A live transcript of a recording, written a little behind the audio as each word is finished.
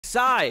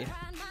Psy!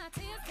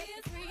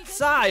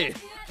 Psy!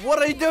 What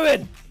are you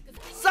doing?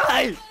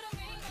 Psy!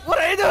 What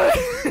are you doing?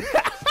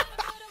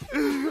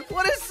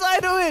 What is Psy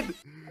doing?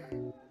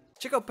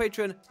 Check out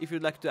Patreon if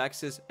you'd like to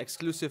access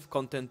exclusive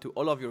content to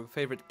all of your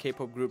favorite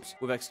K-pop groups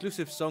with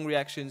exclusive song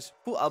reactions,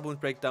 full album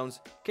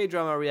breakdowns,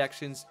 K-drama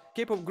reactions,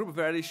 K-pop group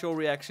variety show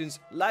reactions,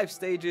 live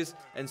stages,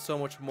 and so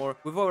much more.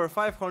 With over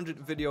 500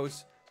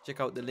 videos, check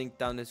out the link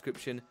down in the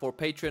description for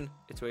Patreon.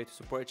 It's a way to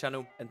support the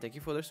channel, and thank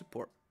you for their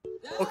support.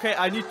 Okay,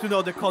 I need to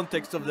know the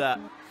context of that.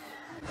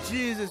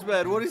 Jesus,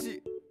 man, what is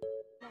he?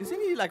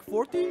 Isn't he like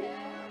 40?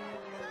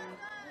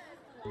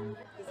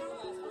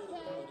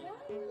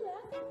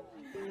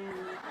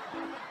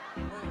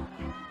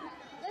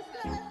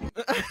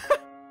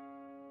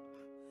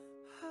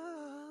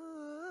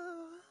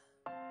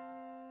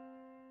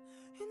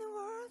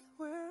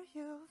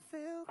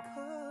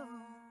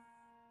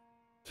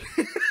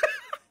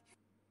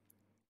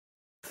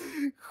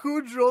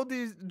 Who drew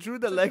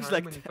the legs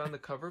like when that? you found the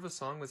cover of a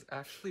song was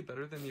actually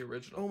better than the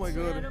original. Oh my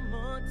god.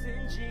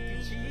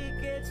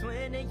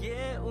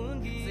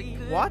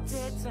 What?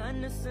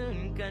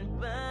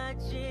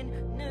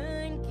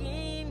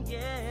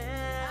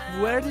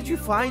 Where did you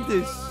find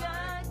this?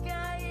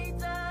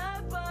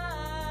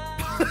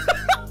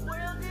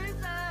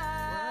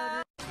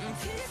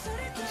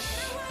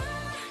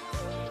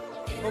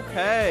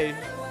 Okay.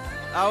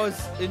 I was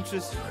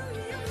interested.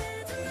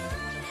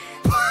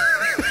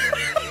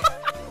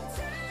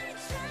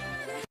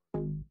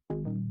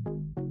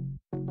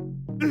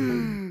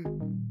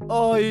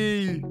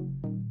 Oi!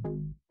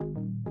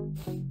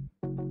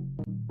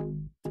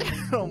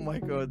 Oh my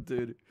god,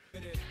 dude.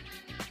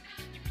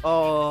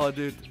 Oh,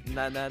 dude.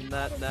 Nah. But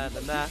Bam Bam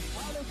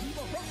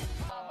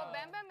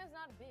is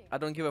not big. I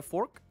don't give a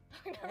fork?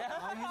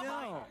 How you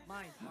know?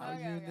 How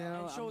you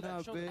know? I'm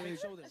not big.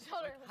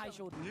 High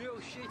shoulder.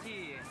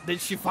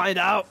 Did she find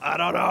out? I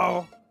don't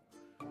know.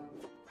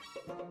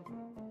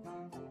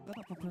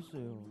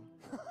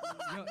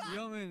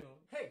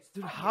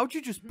 Dude, how'd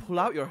you just pull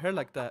out your hair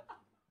like that?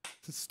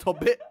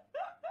 Stop it.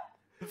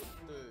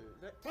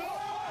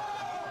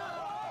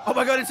 Oh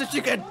my god, it's a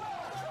chicken!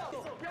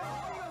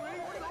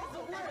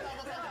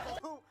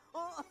 Oh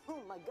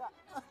my god.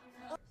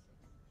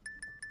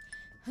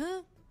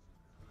 Huh?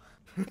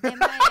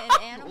 Am I an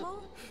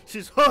animal?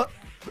 She's hot.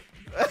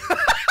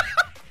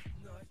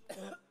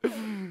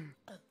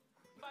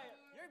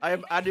 I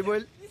am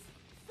animal.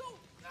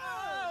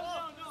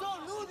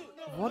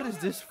 What is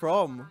this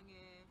from?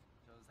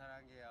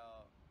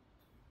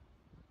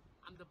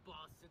 I'm the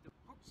boss.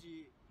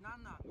 혹시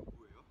나나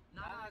누구예요?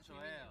 나나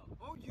저예요.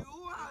 Oh, you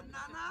are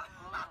Nana.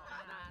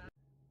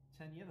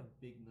 Chan, you have a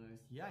big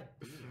nose. Yeah, I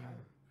do. I have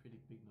a pretty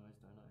big nose,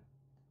 don't I?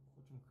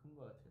 좀 큰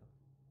거 같아요.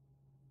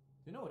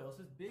 Do you know what else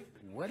is big?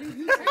 What did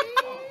he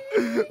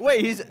say?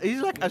 Wait,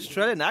 he's like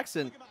Australian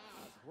accent.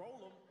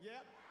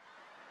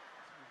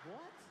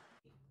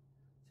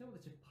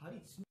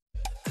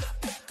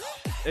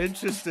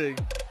 Interesting.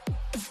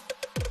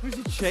 Who's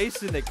he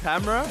chasing? The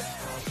camera?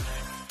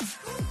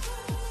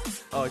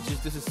 Oh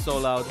jeez, this is so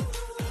loud.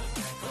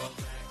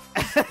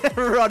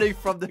 Running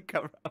from the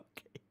camera.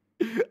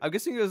 Okay. I'm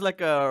guessing it was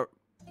like a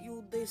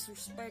You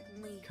disrespect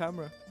me.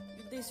 camera.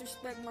 You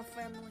disrespect my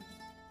family.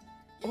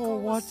 You Oh, call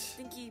us what?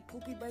 Stinky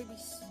poopy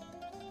babies.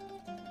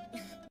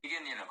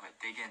 대견이라고 해.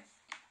 대견.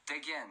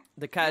 대견.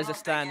 The cat is a You know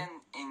stan.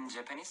 대견 in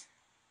Japanese?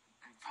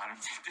 발음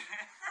제대로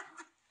해.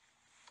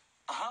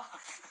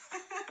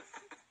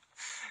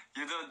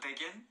 You know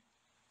대견?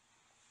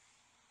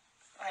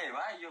 Hey,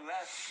 why you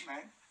laugh,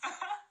 man?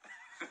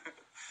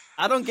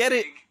 I don't get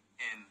it. Dig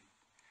in.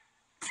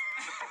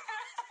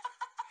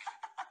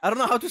 I don't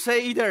know how to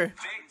say either.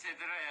 Dig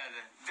제대로 해야 돼.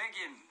 Dig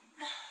in.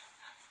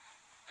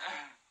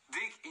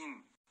 Dig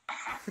in.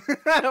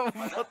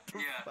 What the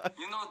Yeah. fuck?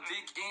 You know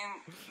dig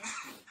in.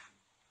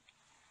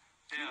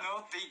 You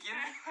know dig in.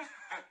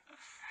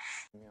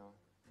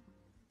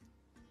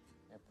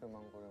 애플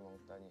망고를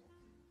먹다니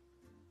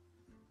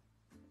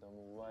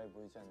너무 우아해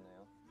보이지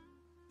않나요?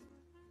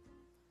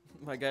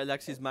 My guy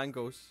likes his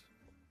mangoes.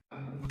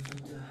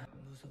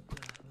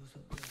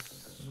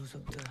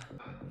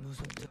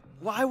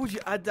 Why would you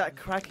add that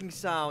cracking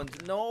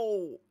sound?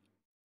 No.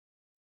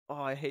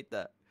 Oh, I hate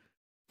that.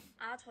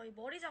 아, 저희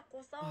머리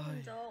잡고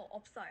싸워본 적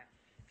없어요.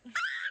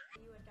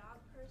 Are you a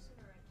dog person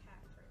or a cat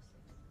person?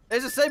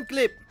 It's the same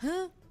clip.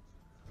 Huh?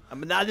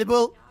 I'm an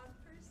animal. Dog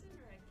person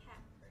or a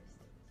cat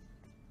person?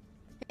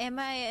 Am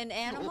I an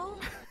animal?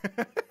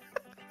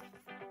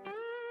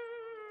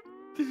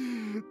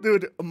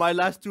 Dude, my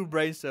last two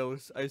brain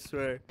cells, I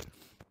swear.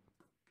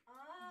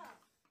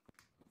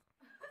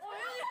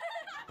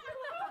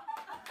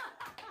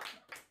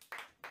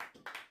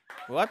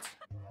 What?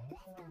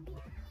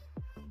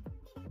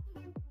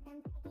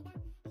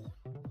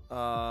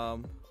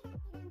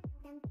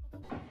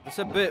 It's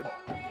a bit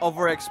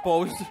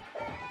overexposed.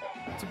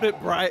 It's a bit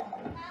bright.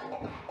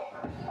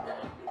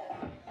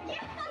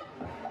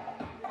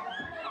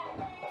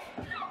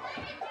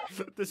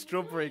 The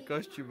strawberry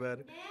costume,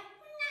 man.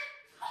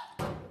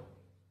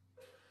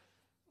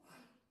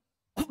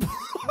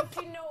 What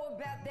you know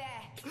about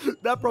that?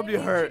 That probably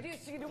hurt.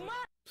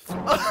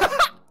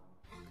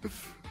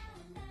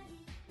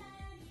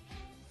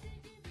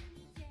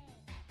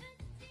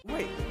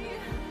 Wait.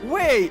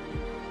 Wait.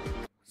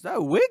 Is that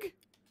a wig?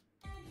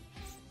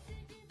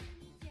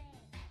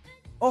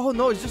 Oh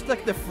no, it's just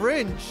like the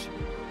fringe.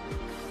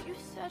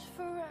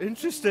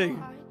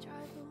 Interesting.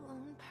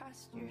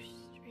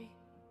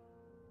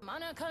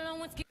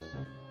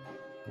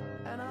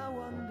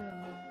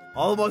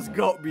 Almost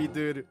got me,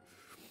 dude.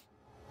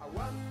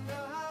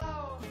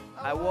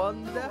 I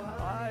wonder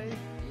why.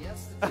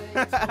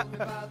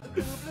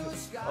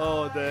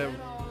 Oh damn.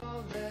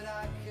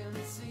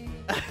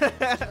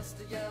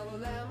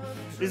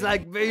 He's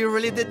like, man, you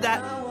really did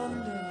that?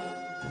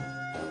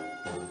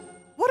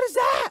 What is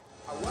that?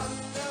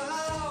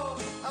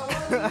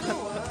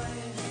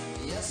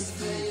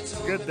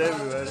 Good day,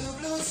 man.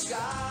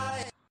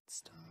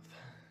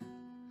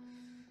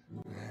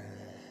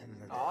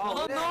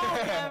 Oh, no,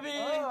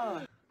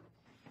 Kevin!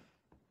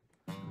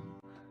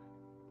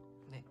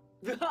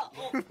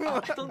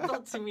 Don't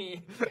touch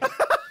me.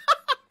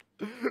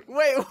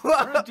 Wait, what?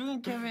 What are you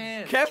doing,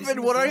 Kevin?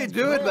 Kevin, what are you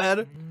doing,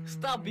 man?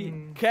 Stop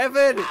it.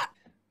 Kevin!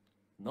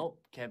 Nope,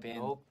 Kevin.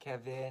 Nope,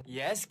 Kevin.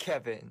 Yes,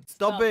 Kevin.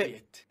 Stop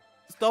it.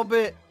 Stop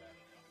it.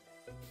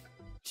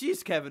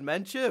 Jeez, Kevin,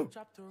 man, chill.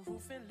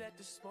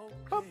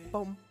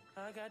 Bum.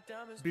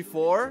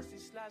 Before?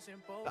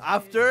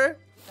 After?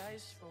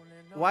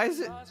 Why is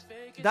it?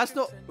 That's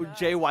not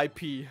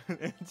JYP.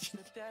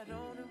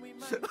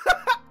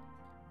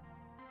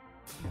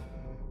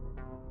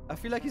 I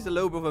feel like he's a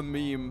little bit of a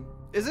meme.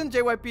 Isn't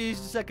JYP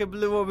just like a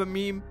little bit of a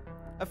meme?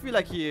 I feel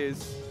like he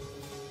is.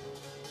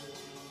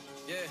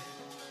 Yeah.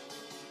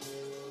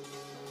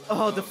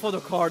 Oh, the photo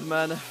card,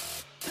 man. Yeah,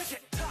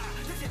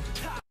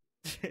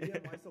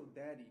 why so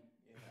daddy?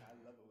 Yeah, I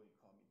love it when you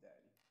call me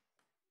daddy.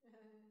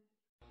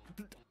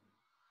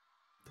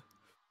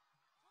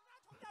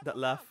 That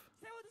laugh.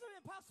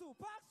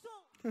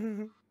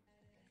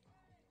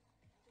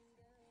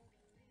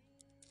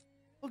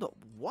 Hold up,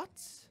 what?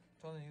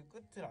 저는 이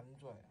끝을 안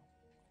좋아해요.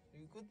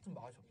 이 끝은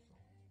맛이 없어.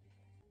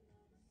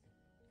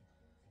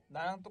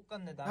 나랑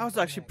똑같네. That was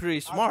actually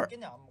pretty smart. 안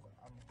먹어요.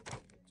 안 먹어요.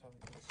 저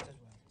이거 진짜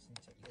좋아해요.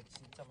 진짜 이거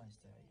진짜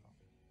맛있어요. 이거.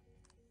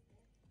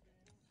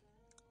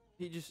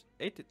 He just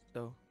ate it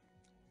though.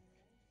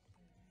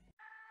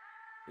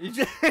 He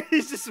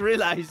just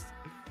realized.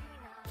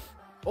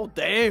 Oh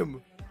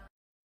damn.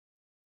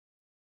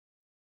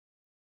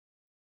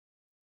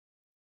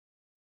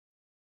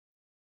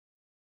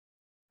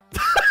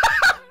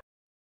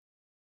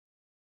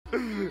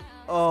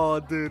 Oh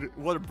dude,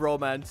 what a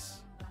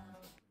bromance.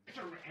 Eat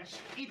the ranch.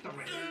 Eat the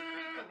ranch.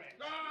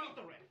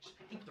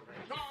 Eat the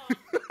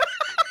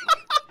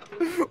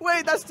ranch.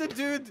 Wait, that's the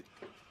dude.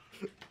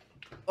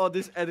 Oh,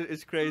 this edit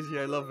is crazy.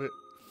 I love it.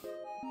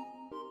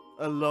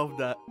 I love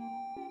that.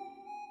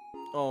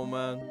 Oh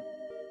man.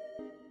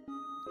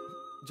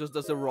 Just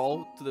does a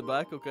roll to the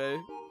back, okay.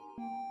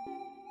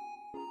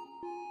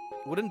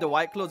 Wouldn't the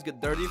white clothes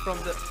get dirty from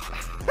the...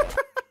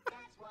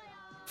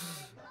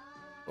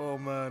 Oh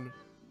man.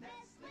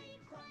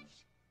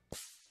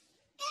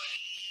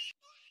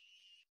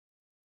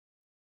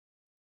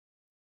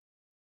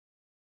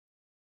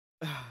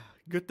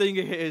 Good thing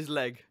he hit his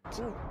leg.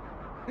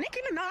 Nicki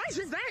Minaj,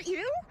 is that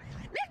you?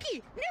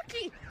 Nicki!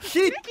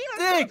 She Nicki,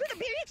 let's thick. go to the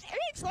beach.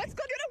 Let's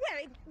go to the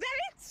wedding. They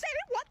say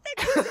what they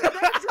do.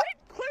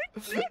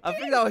 They drink. I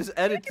think that was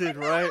edited,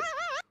 right?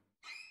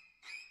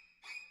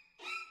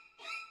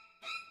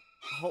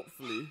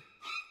 Hopefully.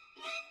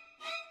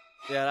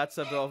 Yeah, that's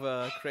a bit of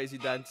a crazy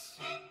dance.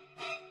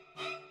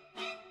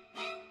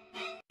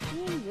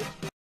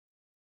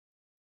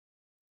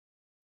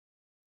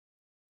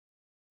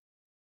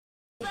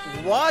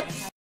 What?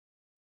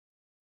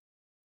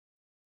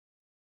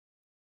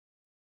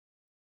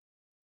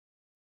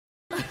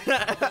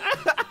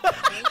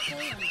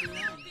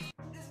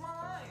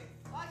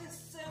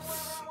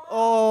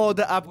 Oh,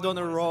 the app done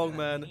it wrong,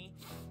 man.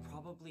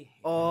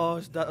 Oh,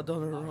 is that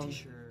done it wrong?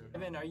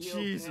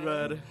 Jeez,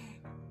 man.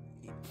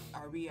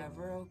 Are we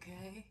ever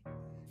okay?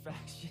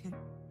 Fashion.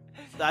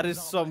 That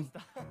is some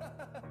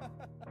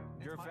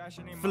Your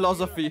fashion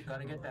philosophy.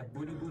 Gotta get that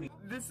booty booty.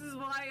 This is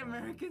why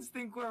Americans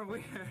think we're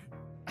weird.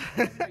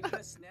 Are you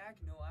a snack?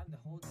 No, I'm the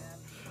whole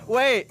damn.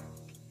 Wait,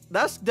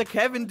 that's the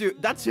Kevin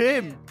dude. That's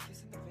him.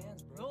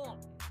 No,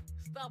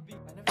 stop it.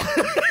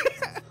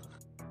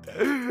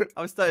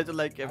 I'm starting to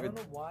like Kevin. I don't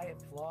know why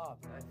it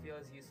flopped. I feel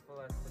as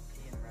useful as the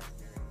pea and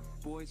raspberry.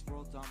 Boys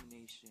world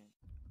domination.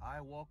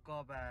 I woke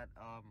up at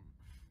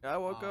I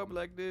woke up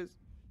like this.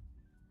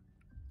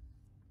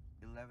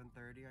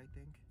 11:30, I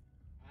think.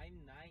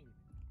 I'm 9.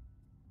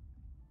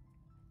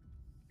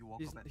 You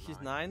woke up at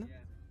He's 9? 9?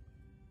 Yeah.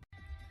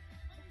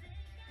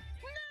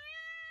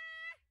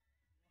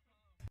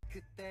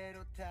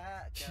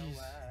 Jeez.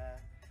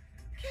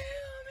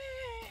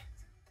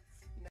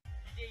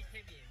 DJ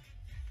Kevin.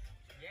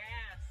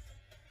 Yes.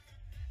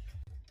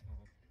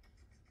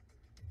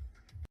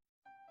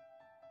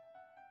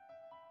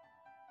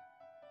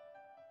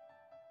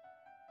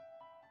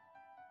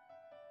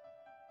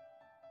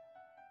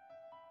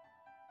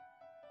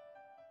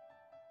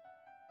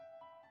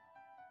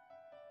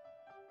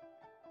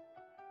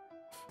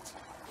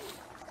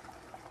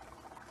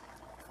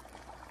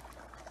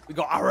 We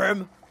got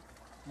RM.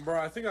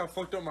 Bro, I think I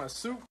fucked up my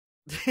soup.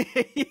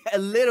 Yeah, a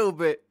little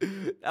bit.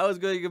 That was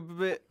going a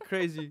bit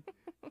crazy.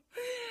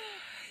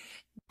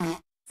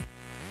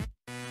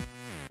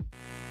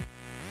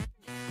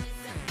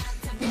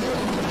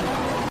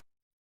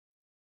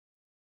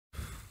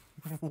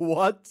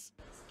 What?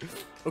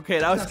 Okay,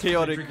 that was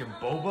chaotic. Drinking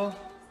boba?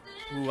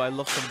 Ooh, I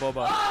love some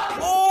boba.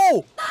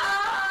 Oh!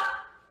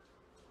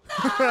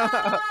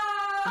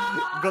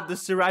 Got the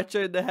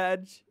sriracha in the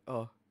head.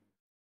 Oh.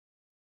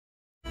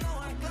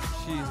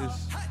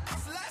 Jesus.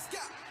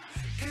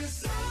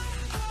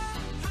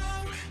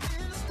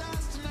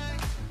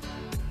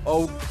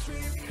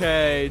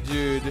 Okay,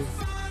 dude.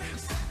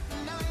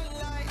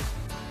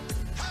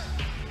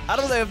 I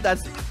don't know if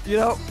that's, you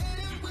know.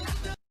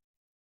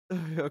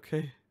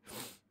 Okay.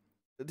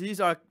 These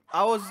are,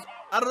 I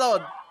don't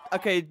know.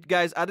 Okay,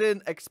 guys, I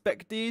didn't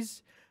expect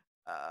these,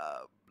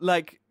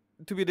 like,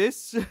 to be this.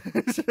 So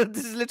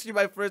this is literally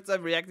my first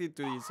time reacting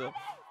to these, so.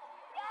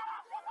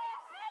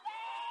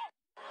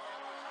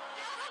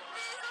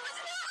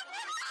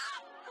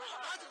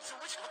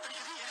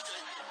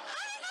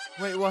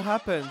 Wait, what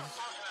happened?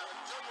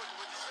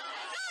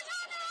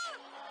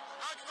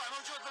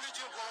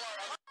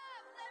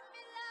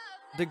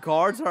 The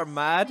guards are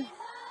mad?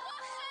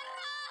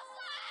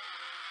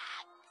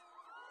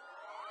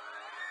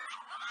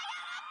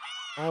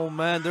 Oh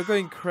man, they're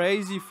going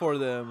crazy for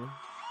them.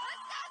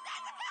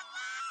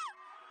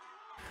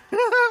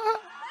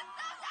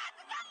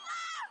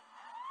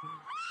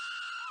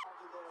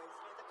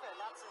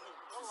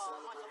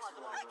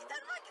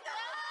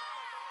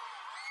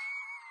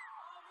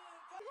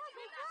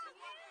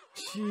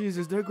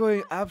 Jesus, they're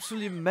going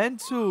absolutely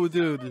mental,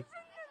 dude.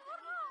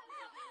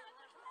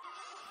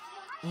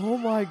 Oh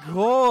my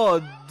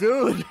god,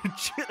 dude,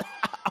 chill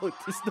out.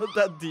 It's not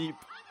that deep.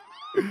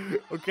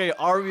 Okay,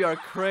 army are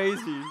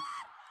crazy.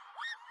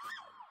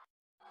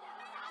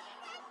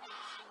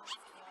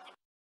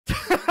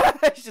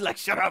 She's like,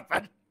 shut up,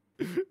 man.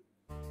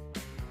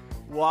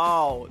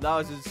 Wow, that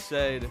was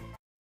insane.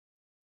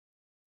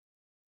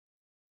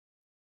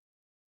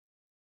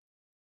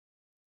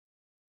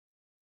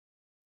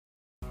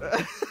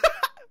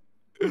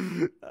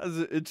 That's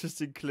an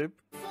interesting clip.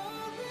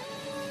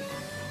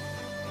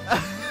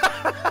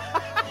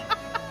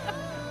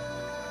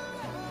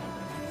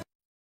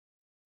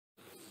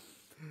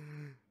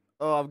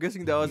 Oh, I'm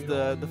guessing that was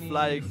the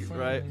flag,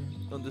 right?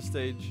 On the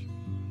stage.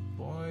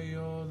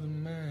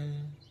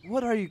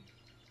 What are you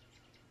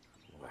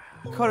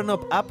cutting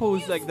up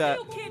apples like that?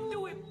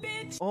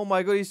 Oh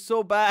my god, he's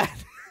so bad.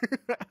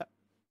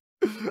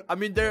 I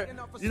mean, they're,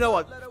 you know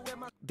what?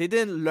 They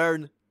didn't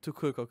learn to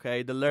cook,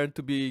 okay? They learned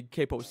to be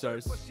K-pop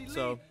stars.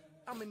 So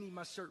I'm gonna need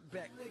my shirt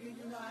back.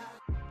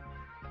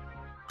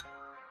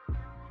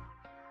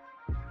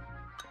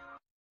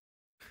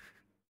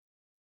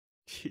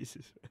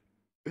 Jesus.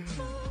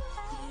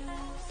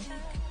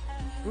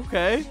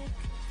 Okay.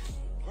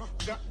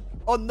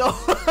 Oh no!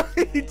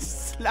 He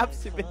just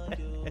slaps him in the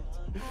head.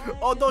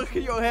 Oh, don't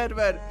hit your head,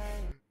 man.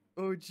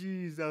 Oh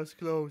jeez, that was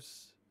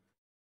close.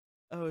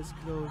 That was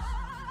close.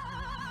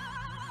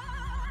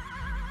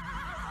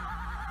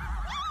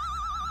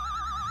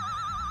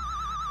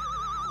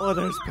 Oh,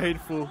 that's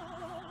painful.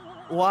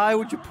 Why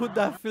would you put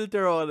that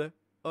filter on?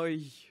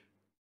 Oi.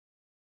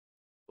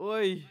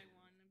 Oi.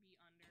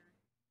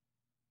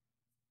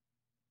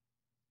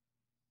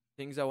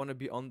 Things I want to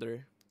be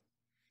under.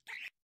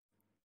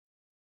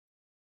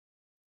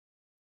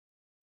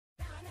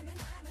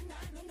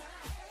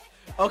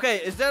 Okay,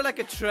 is there like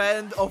a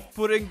trend of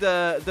putting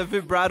the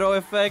vibrato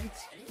effect?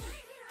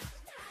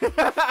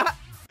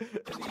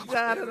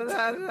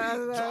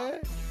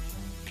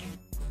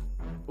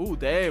 Ooh,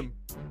 damn.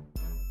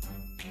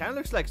 Kinda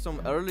looks like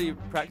some early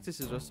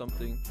practices or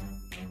something.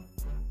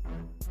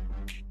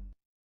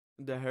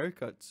 The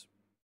haircuts.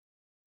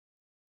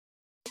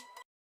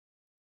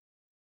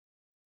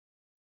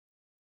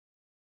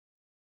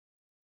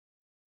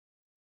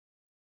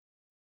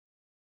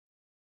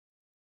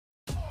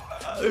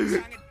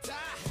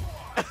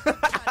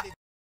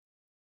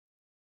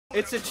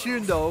 It's a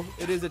tune though.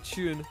 It is a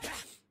tune.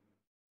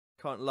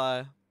 Can't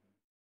lie.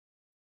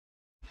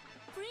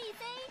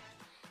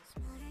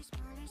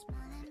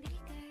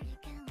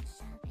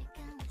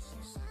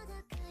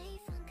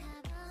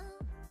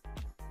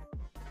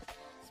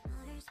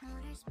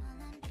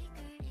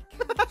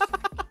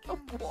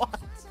 What?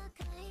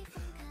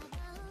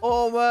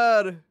 Oh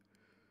man.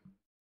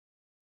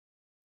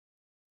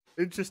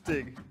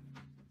 Interesting.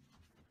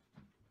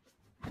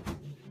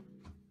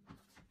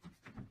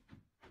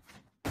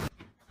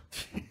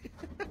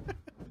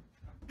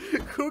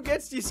 Who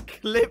gets these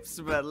clips,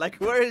 man? Like,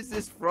 where is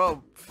this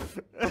from?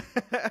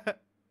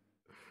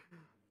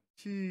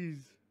 Jeez.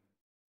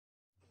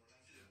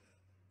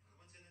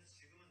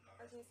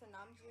 Okay, so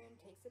Namjoon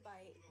takes a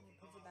bite and he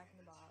puts it back in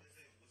the box.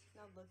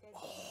 Now look at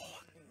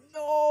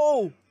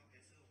No!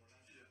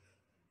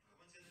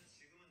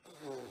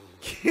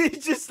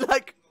 He's just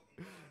like,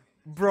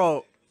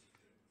 bro,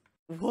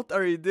 what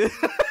are you doing?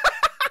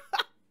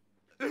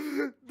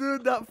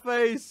 Dude, that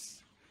face.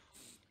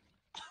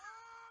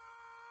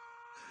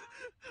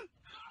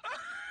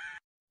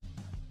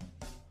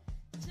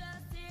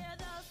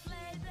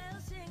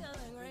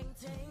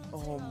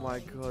 Oh my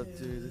god,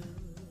 dude.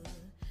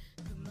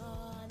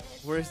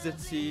 Where's the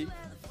tea?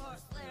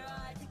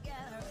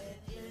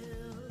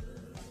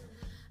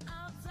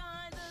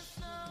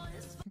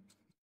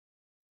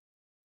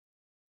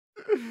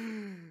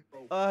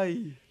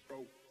 Ay.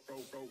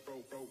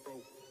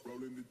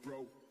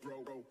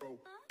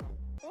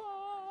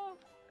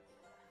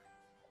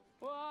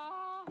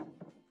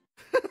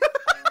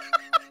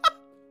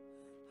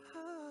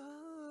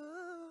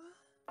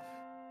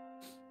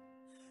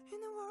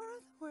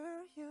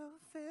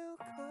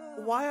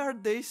 Why are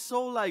they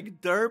so like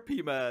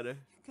derpy, man?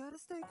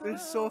 They're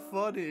so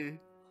funny.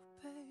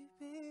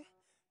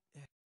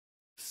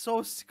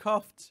 So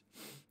scuffed.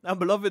 I'm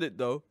loving it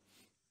though.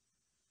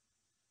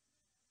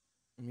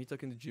 Me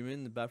talking to Jimmy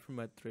in the bathroom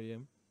at 3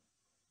 AM.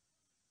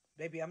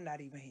 Baby, I'm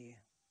not even here.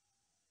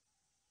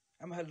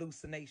 I'm a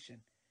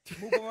hallucination.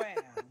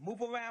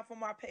 Move around from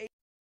my page.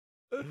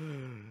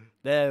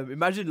 Damn,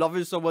 imagine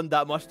loving someone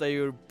that much that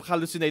you're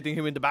hallucinating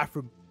him in the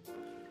bathroom.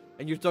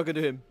 And you're talking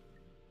to him.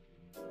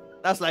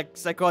 That's like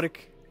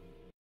psychotic.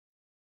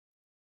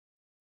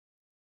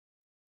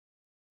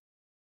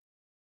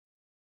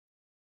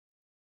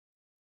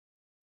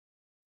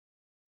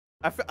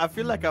 I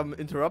feel like I'm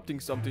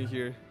interrupting something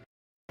here.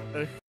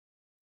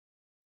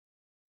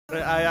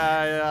 Should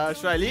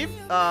I leave?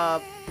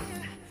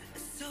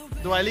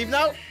 Do I leave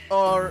now?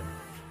 Or...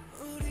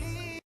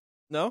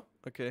 No?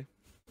 Okay.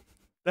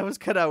 That was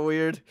kind of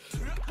weird.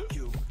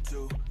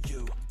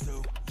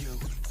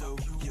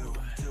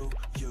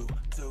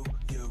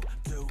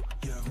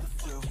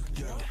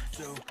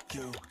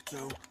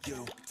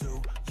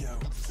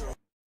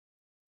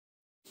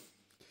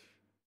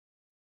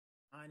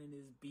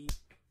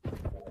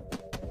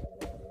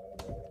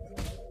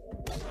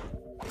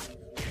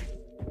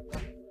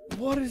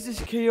 What is this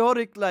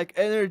chaotic like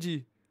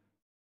energy?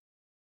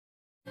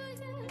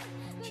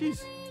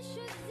 Jeez.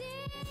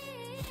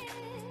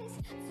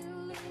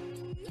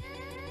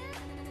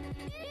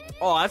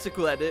 Oh, that's a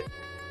cool edit.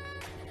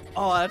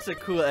 Oh, that's a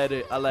cool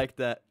edit. I like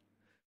that.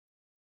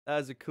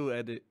 That's a cool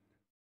edit.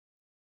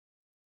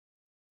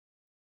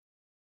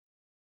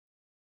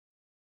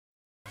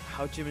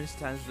 How Jimin's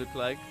stands look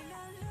like.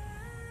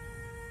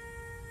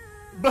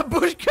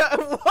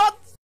 Babushka, what?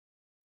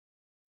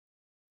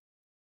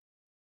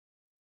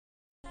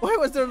 Why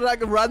was there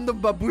like a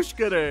random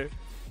babushka there?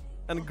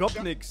 And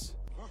gopniks.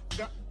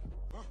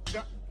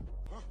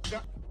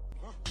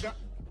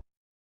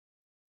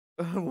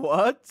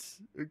 What?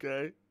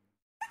 Okay.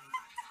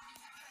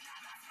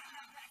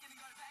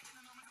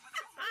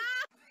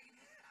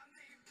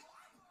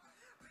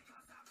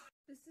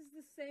 This is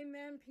the same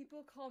man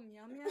people call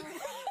Meow Meow.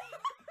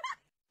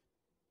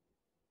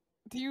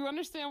 Do you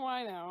understand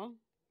why now?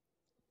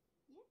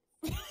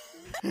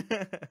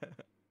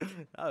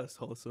 That was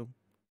wholesome.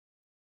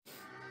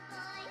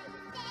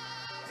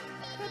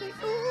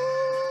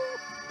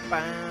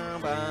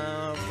 Bam,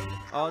 bam.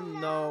 Oh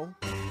no.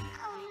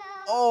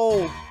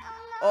 Oh.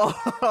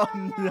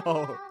 Oh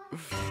no.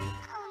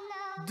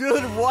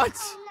 Dude, what?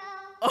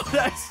 Oh,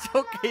 that's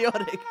so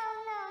chaotic.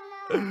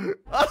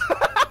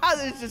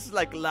 They're just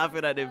like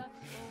laughing at him.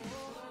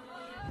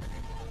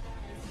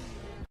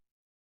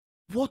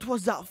 What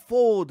was that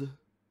fold?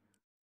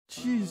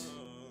 Jeez.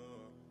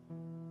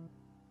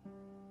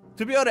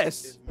 To be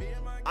honest,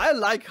 I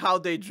like how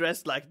they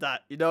dressed like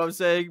that. You know what I'm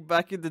saying?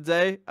 Back in the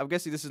day. I'm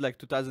guessing this is like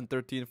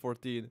 2013,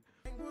 14.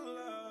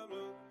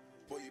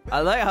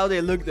 I like how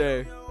they look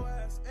there.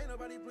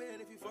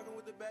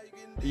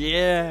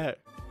 Yeah.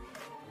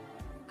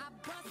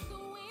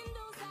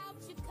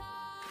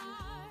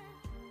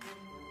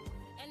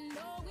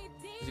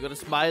 Is he gonna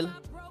smile?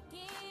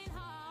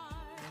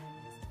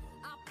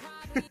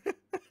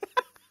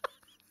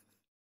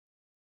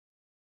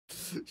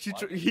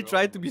 He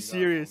tried to be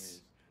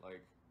serious.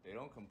 Like, they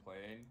don't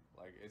complain.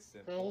 Like, it's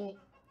simple.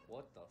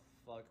 What the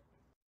fuck?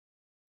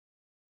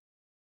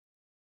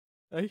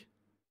 Hey.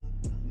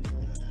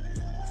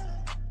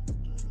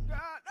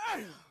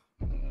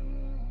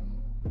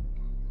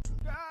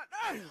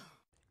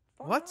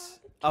 What?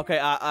 Okay,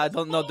 I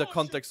don't know the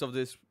context of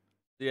this.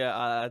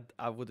 Yeah,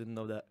 I wouldn't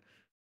know that.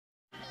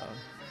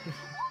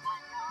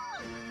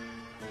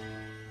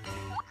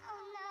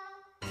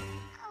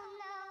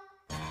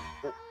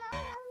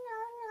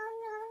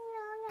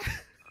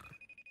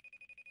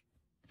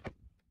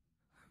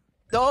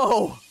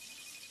 No!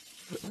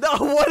 No,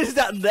 what is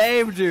that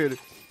name, dude?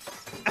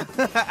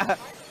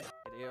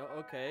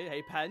 Okay,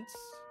 hey, pants.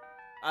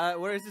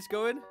 Where is this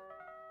going?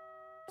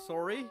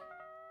 Sorry?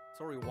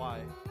 Sorry,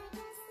 why?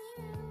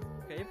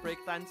 Okay,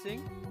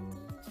 breakdancing.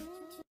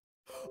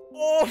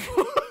 Oh!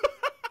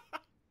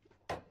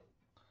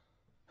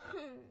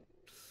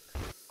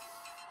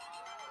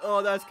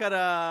 Oh, that's kind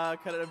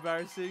of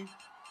embarrassing.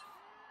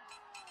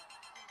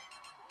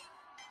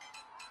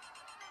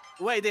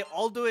 Wait, they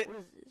all do it. What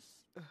is this?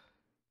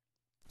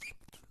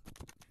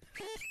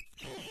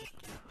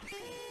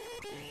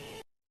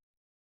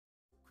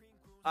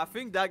 I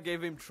think that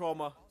gave him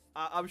trauma.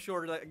 I'm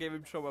sure that gave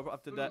him trauma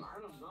after that. I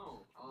don't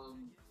know.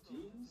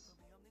 Jeans?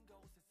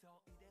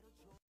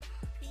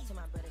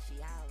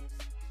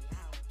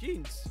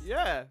 Jeans,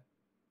 yeah.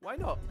 Why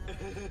not?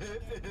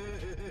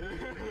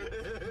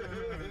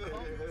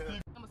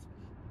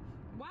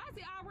 Why is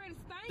it already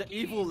stinking? The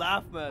evil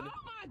laugh, man. Oh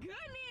my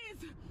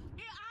goodness!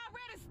 It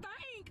already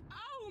stink!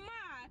 Oh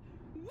my!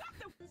 What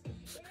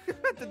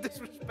the? The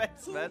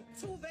disrespect, man.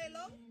 Too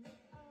velo.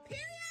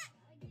 Period.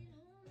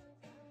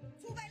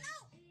 Too velo.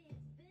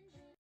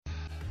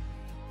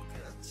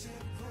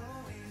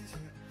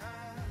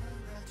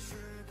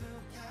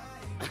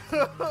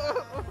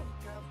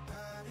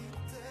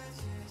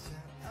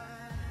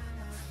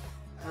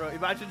 Bro,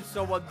 imagine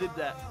someone did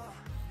that.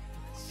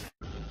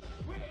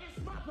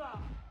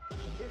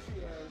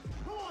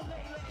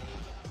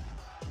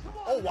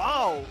 Oh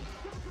wow!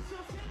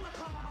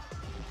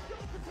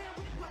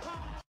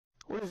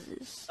 What is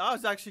this? That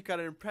was actually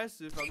kind of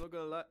impressive, I'm not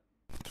gonna lie.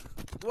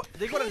 What?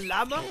 They got a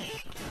llama?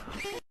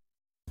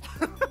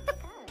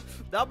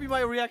 That'll be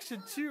my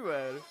reaction too,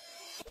 man.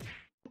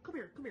 Come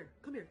here, come here,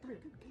 come here, come here.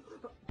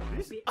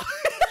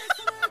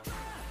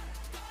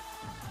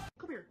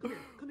 Come here, come here,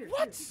 come here.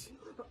 What?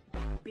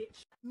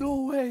 Bitch.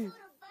 No way!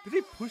 Did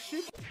they push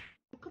him?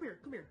 Come here,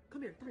 come here,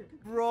 come here, come here.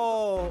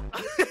 Bro!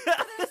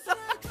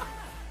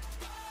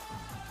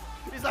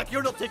 He's like,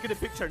 you're not taking a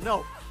picture,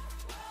 no!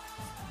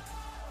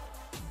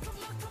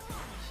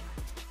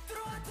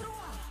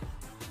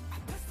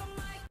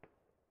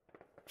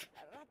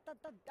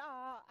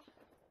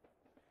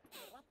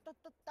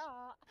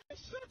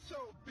 Shut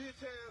your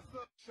bitch ass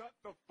up. Shut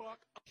the fuck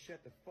up.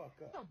 Shut the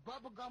fuck up. The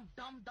bubblegum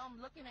dumb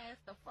looking ass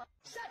the fuck.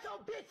 Shut your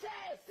bitch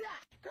ass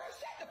up. Girl,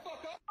 shut the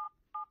fuck up.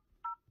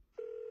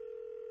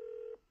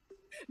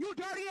 You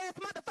dirty ass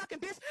motherfucking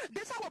bitch.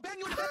 Bitch, I will bang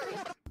you in the back of the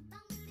head.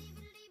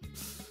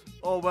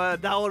 Oh man,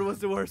 that one was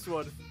the worst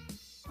one.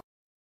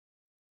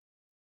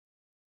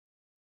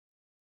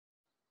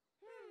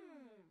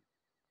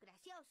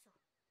 Gracioso.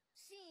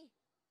 Sí.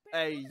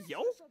 Hey,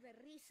 yo? De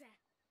risa.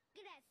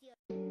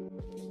 Gracioso.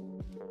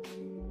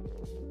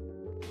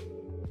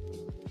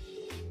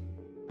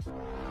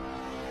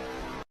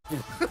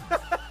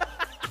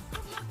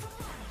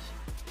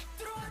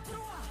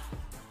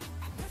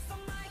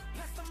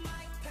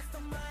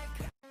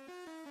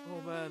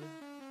 Oh man.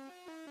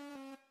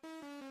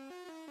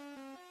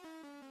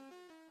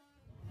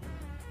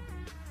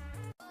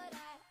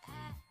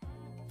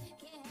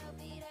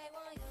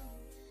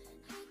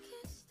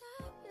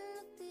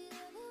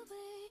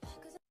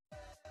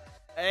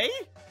 Hey?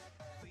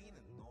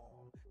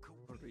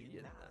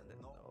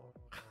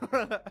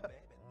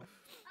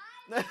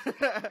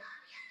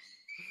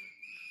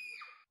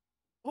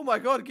 Oh my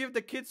god, give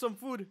the kids some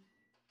food.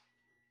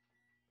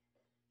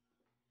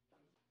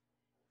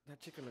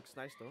 That chicken looks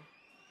nice though.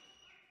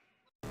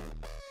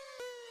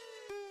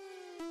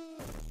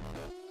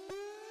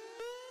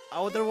 I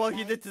wonder what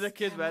he did to the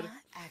kid, man.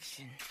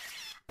 Action.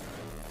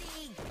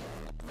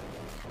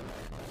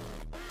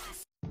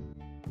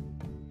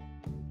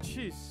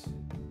 Jeez.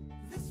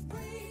 This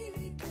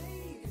rainy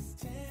day is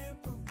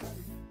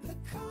temporary. The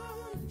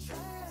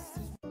contrast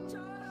is. Shut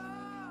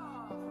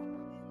up!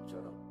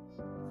 Shut up.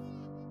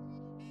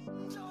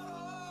 Shut up! Shut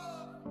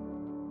up!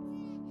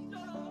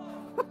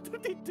 What are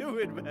they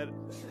doing, man?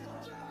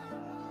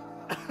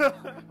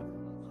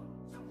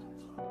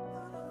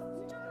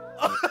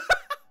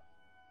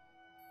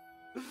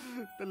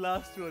 The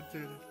last one,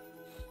 dude.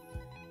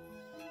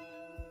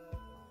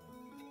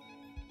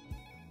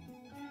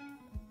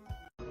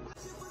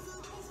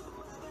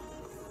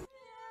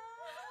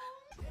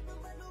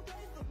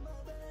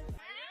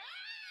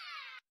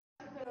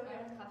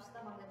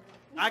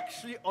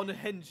 Actually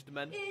unhinged,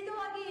 man.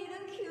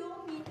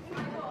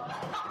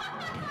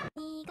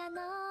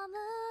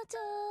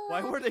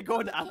 Why were they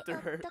going after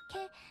her?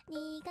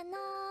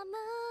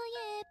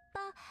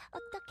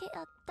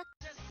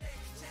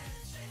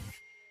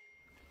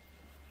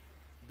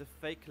 The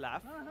fake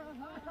laugh?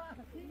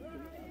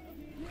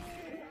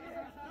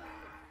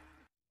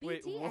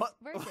 Wait, BTS what?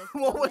 versus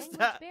What the was language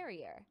that?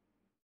 barrier.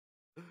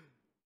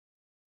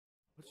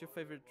 What's your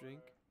favorite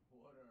drink?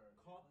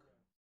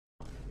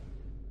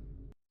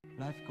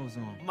 Life goes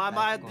on. My Life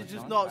mind goes did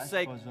just on, not life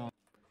say. goes on.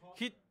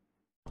 He.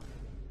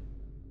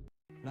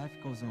 Life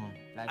goes on.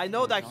 Life I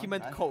know goes that on, he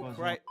meant life Coke, goes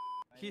right?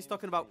 He's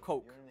talking about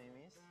Coke. Your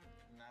name is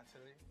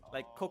Natalie.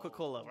 Like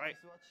Coca-Cola, right?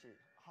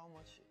 How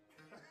much?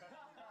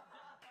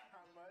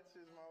 How much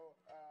is my?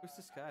 Who's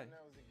this guy?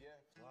 That was a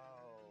gift.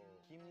 Wow.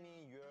 Give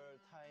me your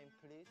time,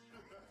 please.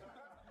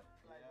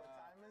 Like what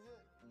time is it?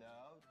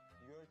 No,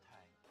 your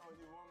time. Oh,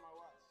 you want my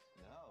watch?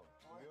 No,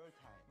 your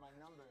time. My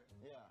number.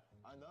 Yeah.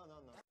 No.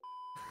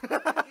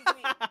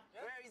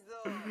 Where is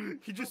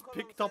the He just Kokomo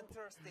picked up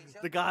Center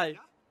station? the guy.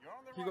 You're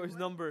on the He got his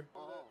number.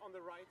 On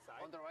the right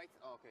side. On the right?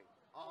 Oh, okay.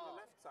 On the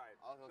left side.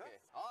 Oh, okay.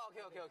 Oh,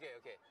 okay.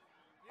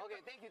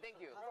 Okay, thank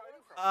you.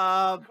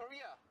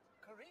 Korea.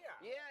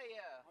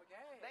 Yeah.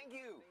 Okay. Thank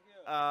you.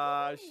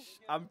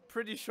 I'm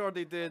pretty sure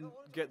they didn't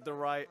get the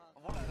right.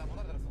 몰라, 나 못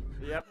알아들었어.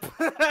 Yep.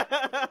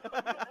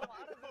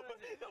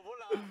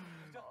 몰라.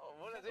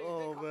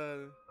 Oh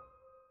man.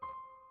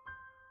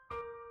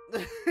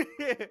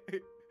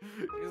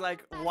 He's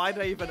like, why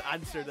did I even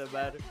answer them,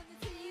 man?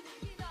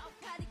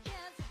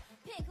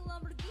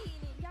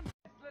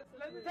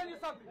 Let me tell you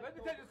something. Let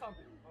me tell you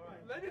something.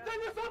 Let me tell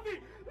you something.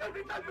 Let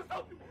me tell you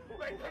something.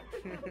 Wait.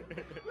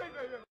 Wait.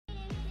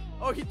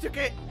 Oh, he took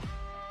it.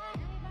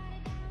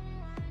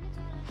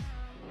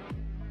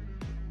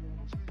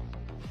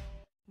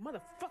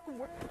 Motherfucker,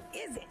 where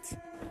is it?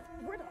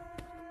 Where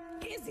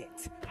the is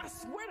it? I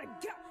swear to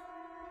God.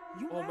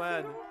 You Oh laughing,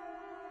 man. bro?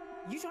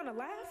 You trying to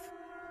laugh?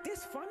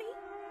 This funny?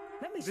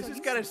 Let me This show is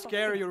you kind of some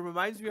scary. It fucking-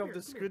 reminds me of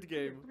the Squid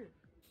Game.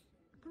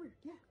 Come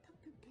here.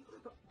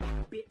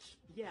 Bitch.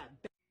 Yeah.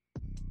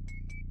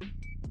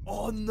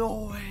 Oh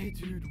no way,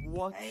 dude.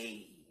 What?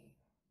 Hey.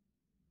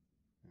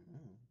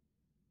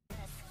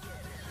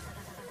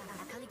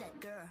 Kali that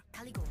girl,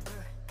 Kali gon'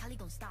 girl, Kali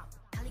gon' stop,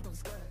 Kali gon'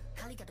 skirt,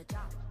 Kali got a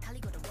job, Kali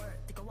got a word.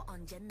 They go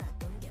on Jenna,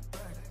 don't get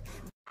burned.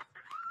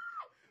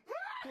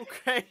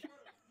 Okay.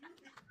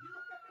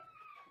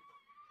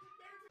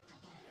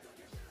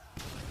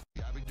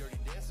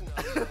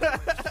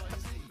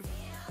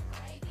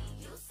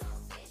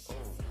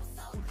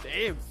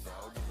 Damn.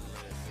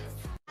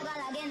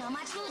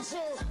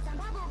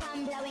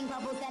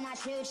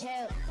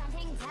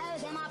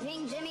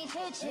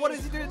 What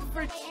is he doing?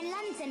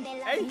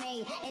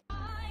 Hey.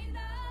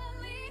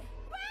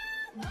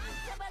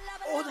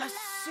 Oh, that's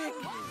sick.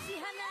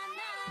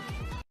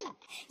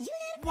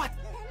 What?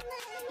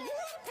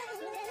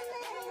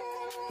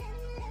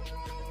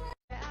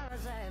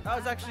 That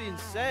was actually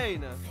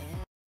insane.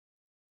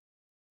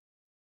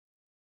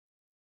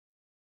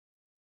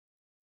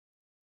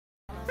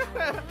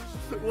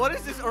 What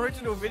is this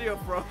original video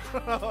from?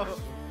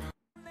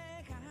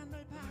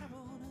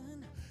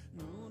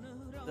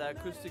 The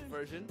acoustic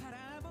version.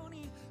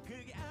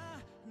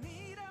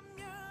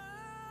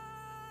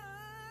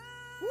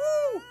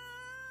 Woo!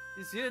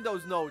 He's hitting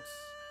those notes.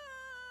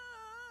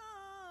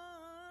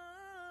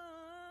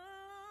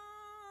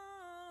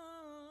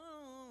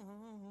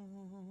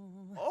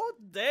 Oh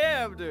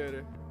damn,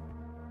 dude!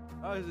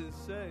 That was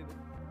insane.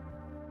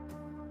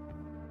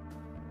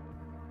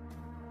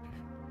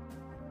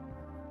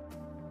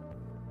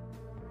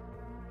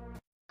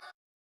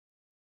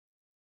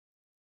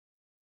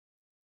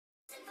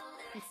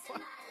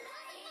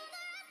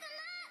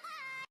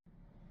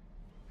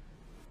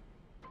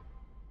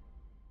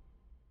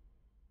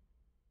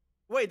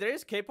 Wait, there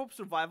is K-pop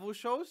survival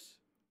shows?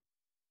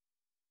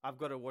 I've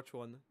got to watch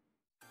one.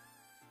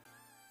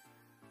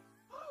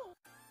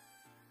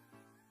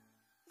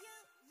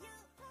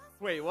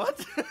 Wait,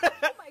 what? Oh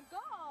my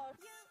god!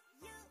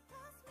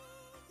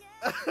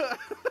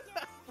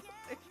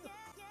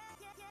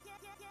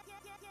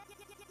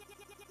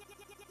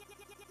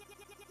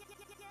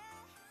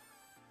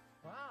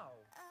 Wow.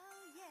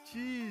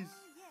 Jeez.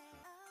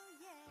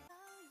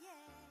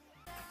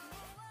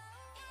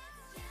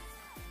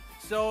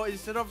 So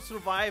instead of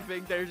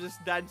surviving, they're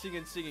just dancing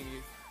and singing.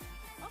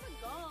 Oh my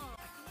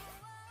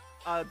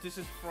god! This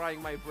is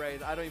frying my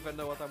brain. I don't even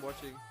know what I'm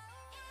watching.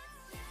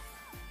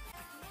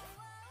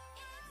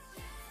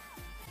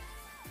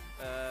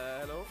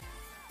 Hello?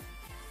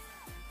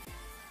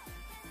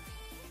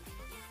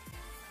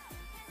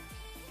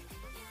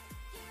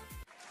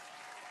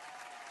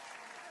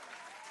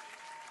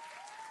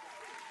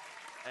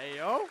 Hey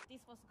yo?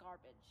 This was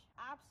garbage.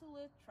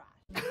 Absolute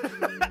trash.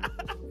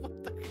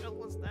 What the hell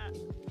was that?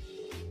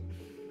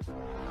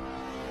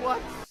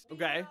 What?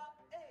 Okay.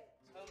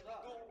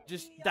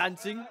 Just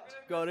dancing.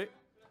 Got it.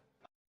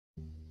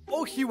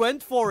 Oh, he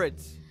went for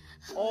it.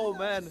 Oh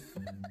man.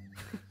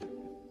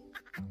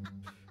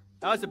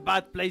 That was a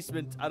bad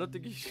placement. I don't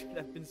think he should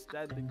have been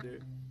standing there.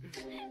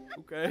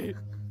 Okay.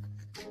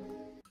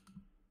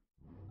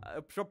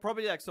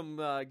 Probably like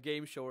some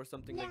game show or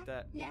something like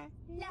that.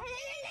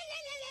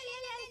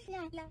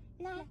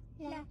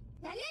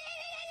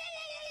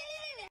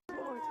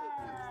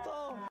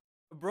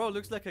 Bro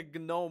looks like a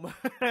gnome.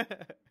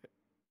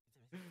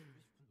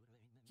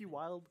 He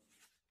wild.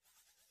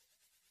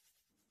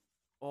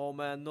 Oh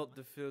man, not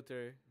the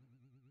filter.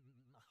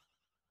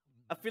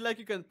 I feel like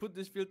you can put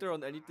this filter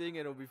on anything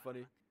and it'll be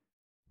funny.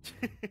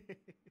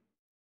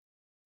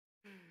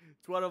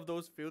 It's one of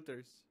those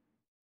filters.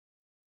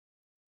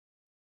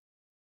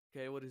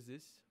 Okay, what is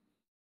this?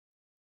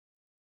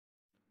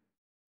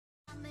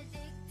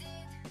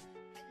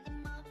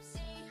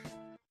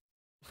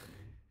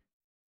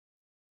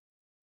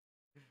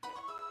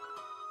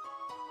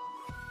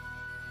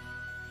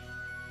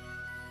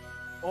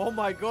 Oh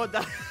my god,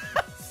 that's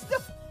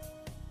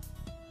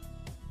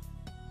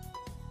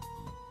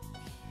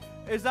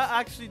Is that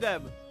actually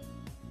them?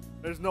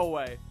 There's no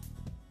way.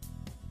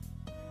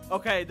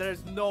 Okay,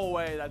 there's no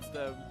way that's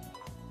them.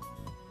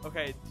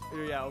 Okay,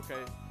 yeah,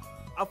 okay.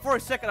 For a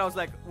second I was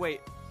like,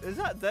 wait, is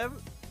that them?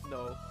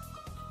 No.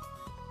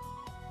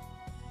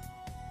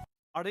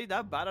 Are they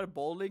that bad at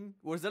bowling?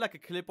 Was there like a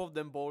clip of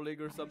them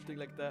bowling or something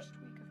like that?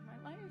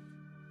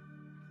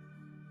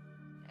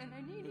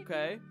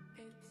 Okay.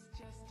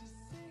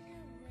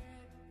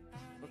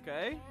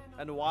 Okay,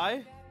 and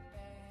why?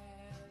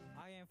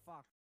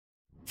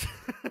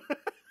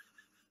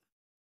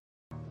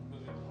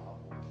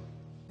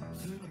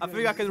 I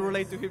think I can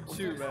relate to him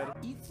too, man.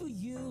 If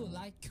you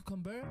like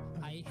cucumber,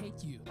 I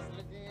hate you.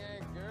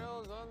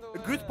 A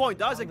good point.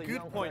 That was a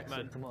good point,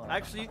 man.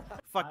 Actually,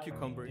 fuck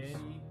cucumbers.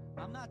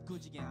 I'm not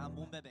Gucci gang, I'm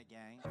Bombebe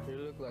gang. You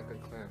look like a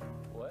clown.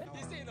 What?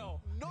 This ain't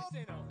no. This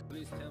ain't no.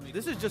 Please tell me.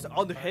 This is just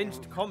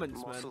unhinged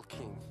comments, man.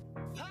 King.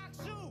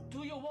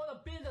 Do you want to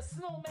build a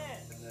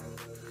snowman?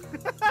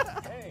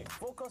 Hey,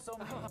 focus on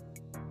me.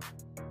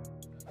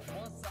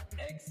 Once the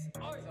X is a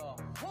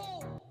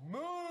whole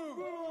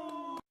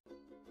move.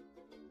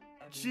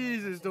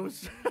 Jesus,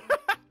 those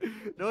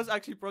that was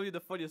actually probably the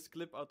funniest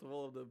clip out of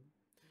all of them.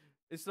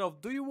 Instead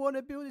of "Do you want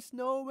to build a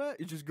snowman?"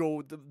 you just go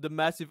with the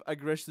massive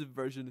aggressive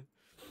version.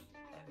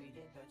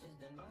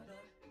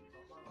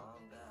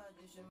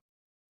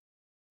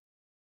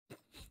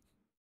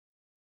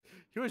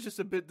 He was just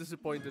a bit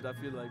disappointed, I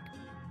feel like.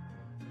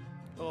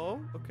 Oh,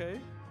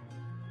 okay.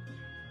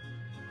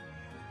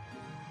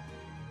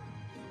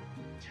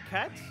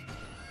 Cat?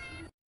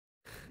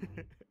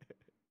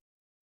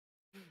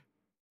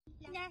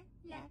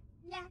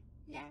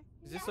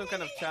 Is this some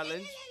kind of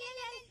challenge?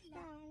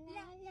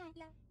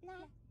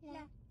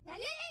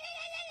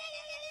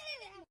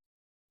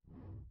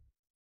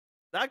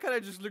 That kind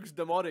of just looks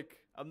demonic.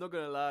 I'm not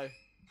gonna lie.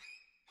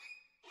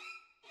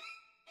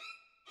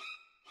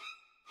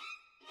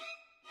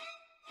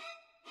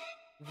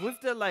 With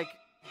the like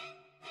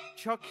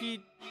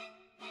Chucky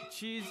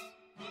cheese.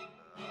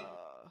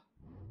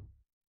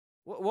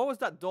 What was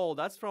that doll?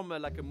 That's from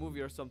like a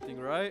movie or something,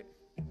 right?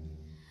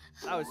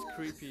 That was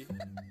creepy.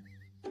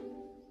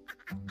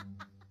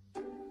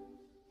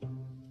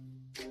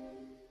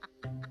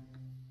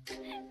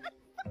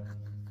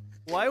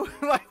 Why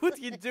would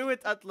he do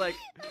it at like?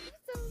 I'm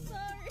so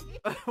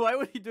sorry. Why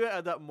would he do it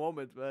at that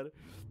moment, man?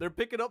 They're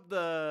picking up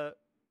the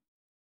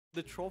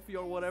trophy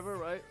or whatever,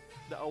 right?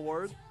 The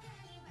award.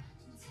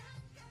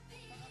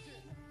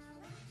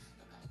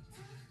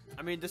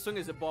 I mean, this song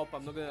is a bop.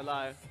 I'm not gonna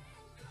lie.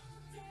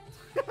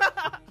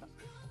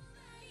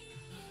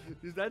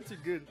 Is that too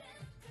good?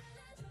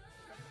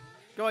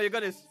 Come on, you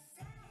got this.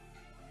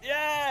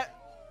 Yeah.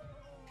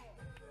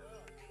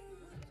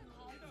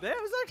 That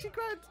was actually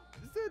quite.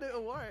 Dude,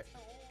 it'll work.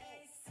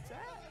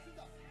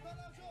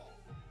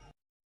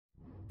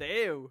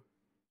 Damn.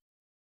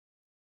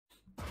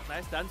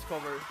 Nice dance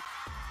cover.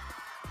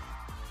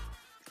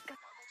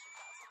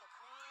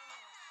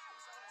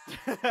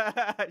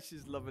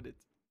 She's loving it.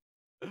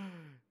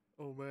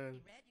 Oh man.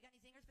 Red, you got any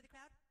singers for the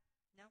crowd?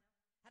 No?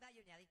 How about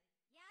you, Nelly?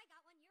 Yeah, I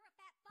got one. You're a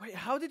fat fuck. Wait,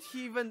 how did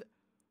he even?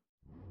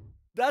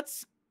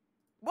 That's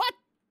what?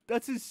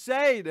 That's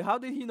insane. How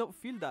did he not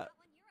feel that?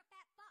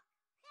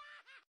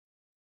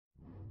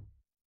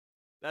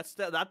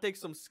 That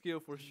takes some skill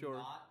for sure.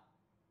 Not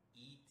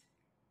eat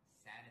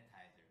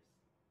sanitizers.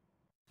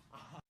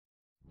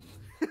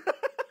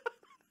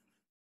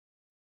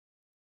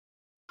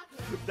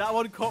 That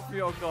one caught me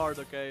off guard,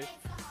 okay?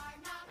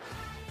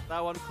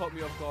 That one caught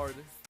me off guard.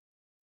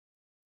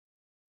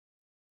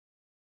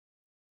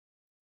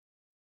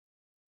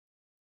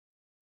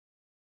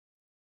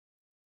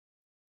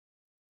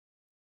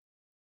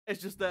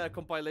 It's just a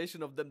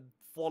compilation of them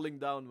falling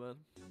down, man.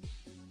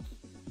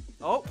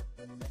 Oh!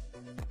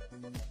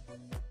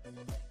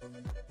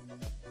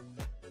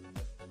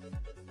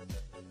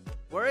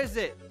 Where is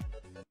it?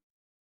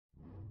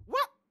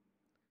 What?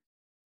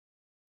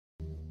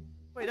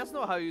 Wait, that's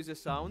not how you use the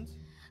sound.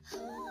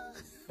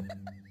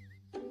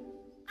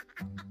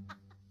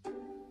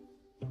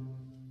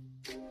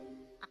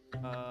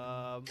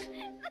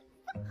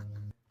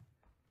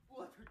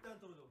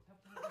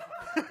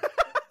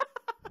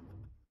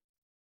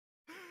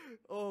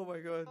 Oh my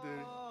god,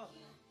 dude.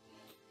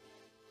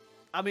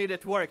 I mean,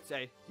 it worked,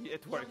 eh?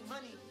 It worked.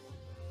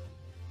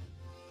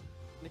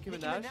 Nicki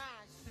Minaj?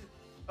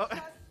 Oh.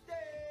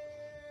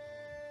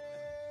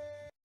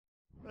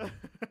 I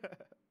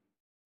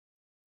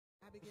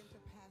began to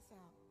pass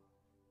out.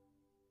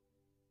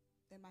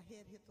 Then my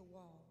head hit the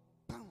wall.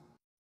 Boom.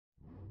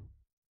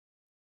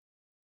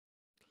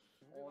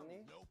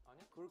 아니?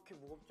 아니야? 그렇게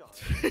무겁지 않아.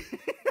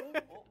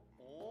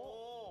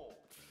 오!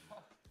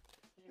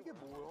 이게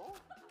뭐야?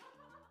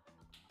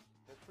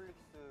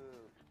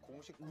 넷플릭스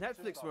공식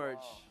Netflix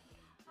merch.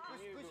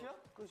 끝이야?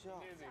 끝이야.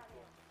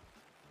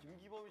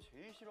 김기범이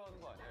제일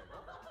싫어하는 거 아니야,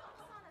 이거?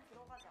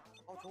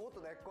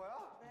 저것도 내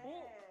거야?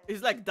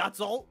 He's like, that's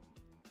all?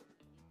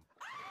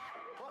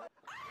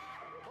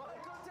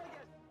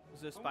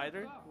 Is it a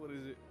spider? What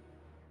is it?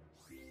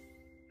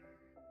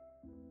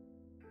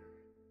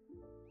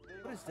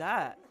 What is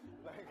that?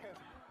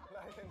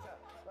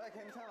 나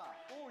괜찮아.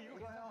 오, 이거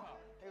형.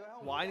 이거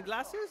형. Wine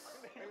glasses?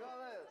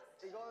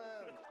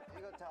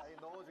 이거 자,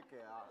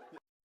 넣어줄게.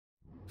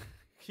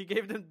 He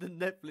gave them the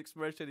Netflix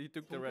merch and he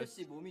took the rest.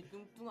 씨 몸이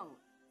뚱뚱한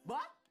뭐?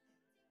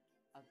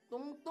 아,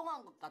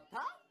 똥똥한 것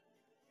같아?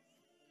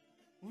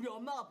 우리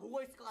엄마가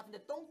보고 있을 것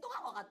같은데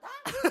똥똥한 것 같아?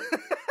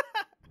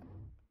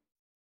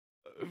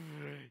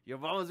 Your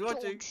mom is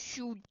watching. Don't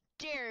you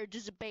dare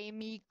disobey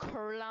me,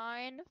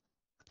 Caroline.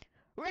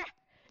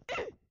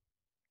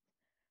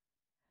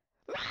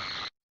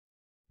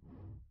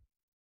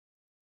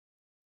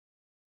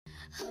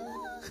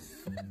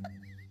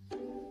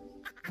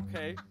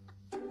 Okay.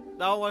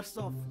 That one was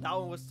tough. That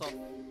one was tough.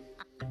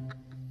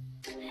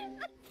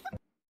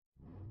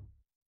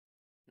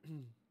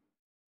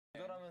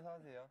 기절하면서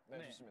하세요.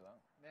 네, 좋습니다.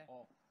 네.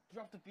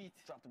 Drop the beat.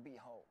 Drop the beat,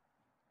 ho.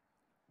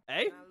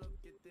 Hey?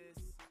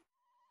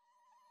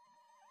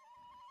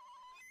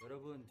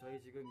 여러분,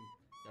 저희 지금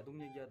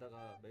야동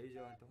얘기하다가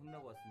매니저한테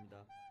혼나고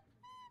왔습니다.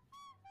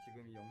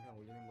 지금 이 영상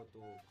올리는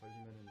것도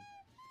걸리면은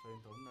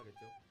저희는 더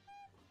혼나겠죠?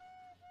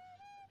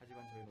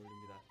 하지만 저희는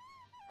올립니다.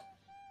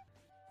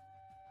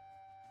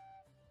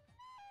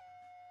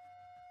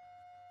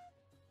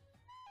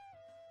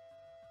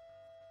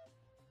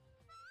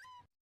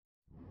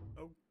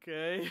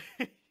 Okay.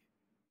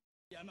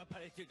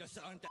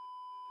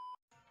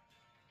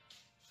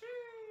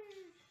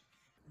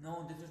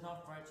 No, this is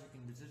not fried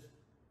chicken. This is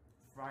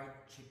fried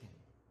chicken.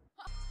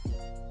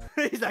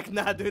 He's like,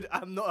 nah, dude,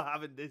 I'm not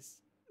having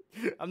this.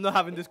 I'm not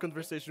having this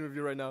conversation with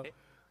you right now.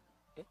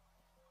 Just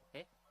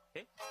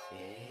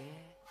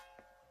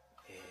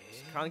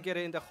can't get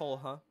it in the hole,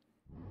 huh?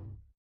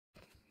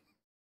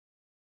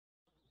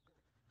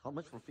 How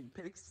much for feet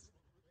pics?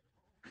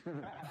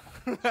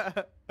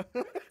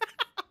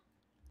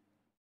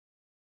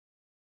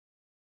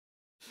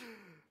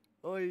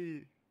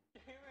 Oi.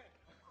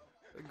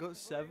 I got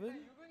 7?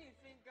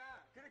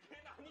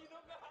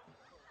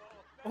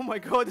 Oh my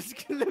god, this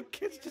little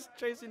kid's just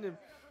chasing him.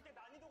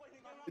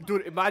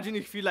 Dude, imagine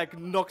if he like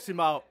knocks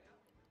him out.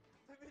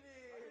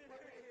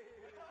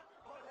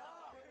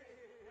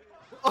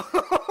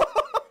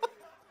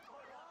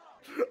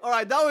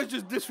 Alright, that was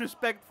just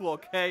disrespectful,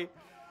 okay?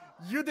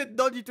 You did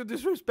not need to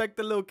disrespect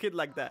the little kid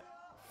like that.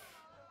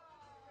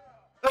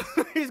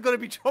 He's gonna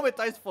be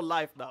traumatized for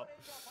life now.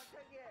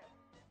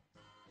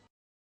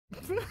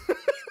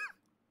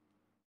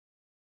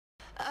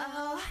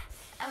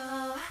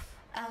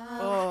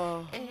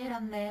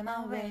 이런 내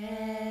맘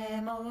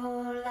왜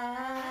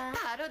몰라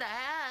바로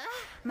나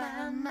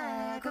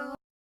만나고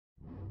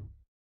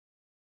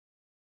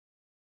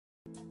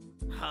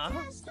Huh?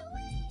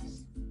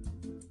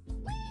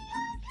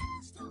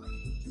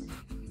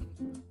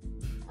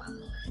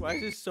 Why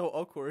is this so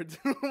awkward?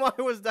 Why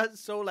was that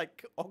so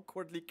like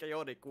awkwardly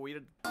chaotic,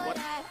 weird? What?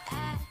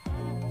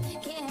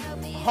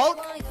 Hulk?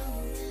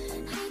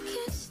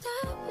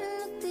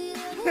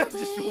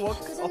 Just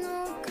walks off.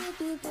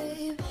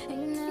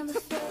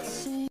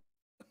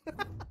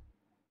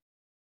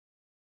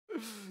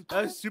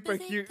 That's super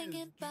cute.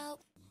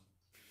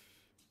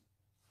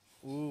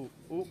 Ooh,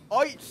 ooh,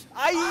 oi!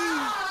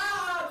 Aye!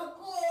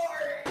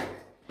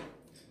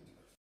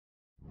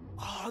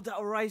 Oh,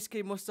 that rice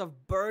cake must have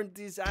burned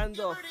his hand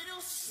off.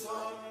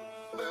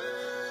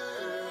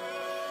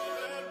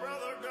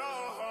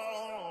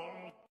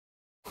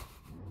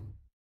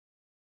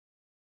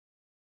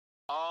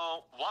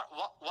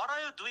 What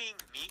are you doing,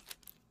 me?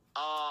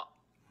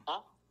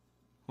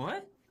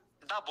 What?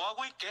 나 뭐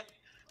하고 있게?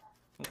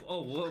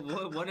 Oh,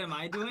 what am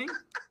I doing?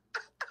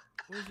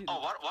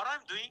 What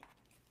I'm doing?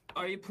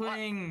 Are you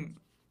playing?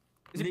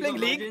 Is he playing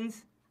League?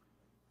 Legends?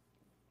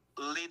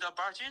 Leader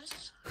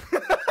Virgins?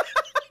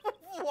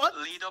 What?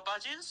 Leader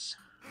Virgins?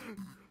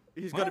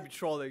 He's gotta be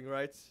trolling,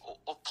 right?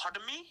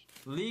 Pardon me?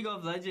 League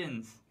of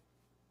Legends.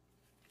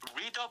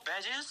 Leader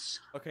Badges?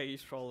 Okay,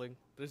 he's trolling.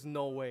 There's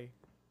no way.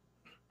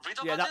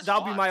 Leader Yeah, Badges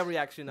that'll be what? my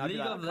reaction. I'll be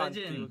League like, of I can't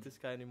deal Legends. with this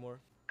guy anymore.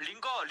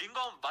 링거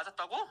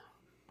맞았다고?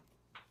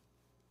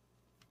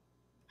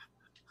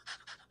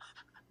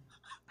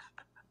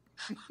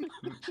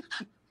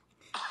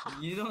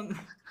 You don't.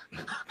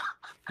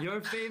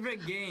 Your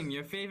favorite game.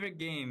 Your favorite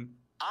game.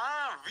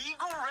 아,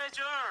 링거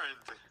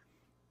레전드.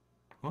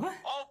 What?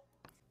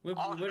 왜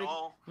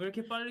no.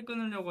 이렇게 빨리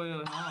끊으려고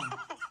해요, 형?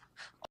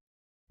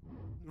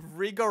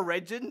 Rigo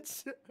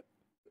Regents?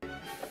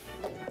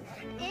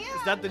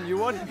 Is that the new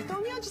one?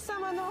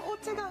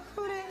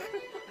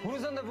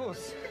 Who's on the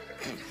booth?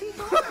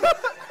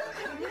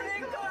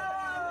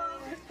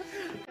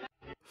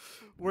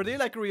 Were they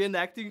like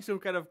reenacting some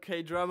kind of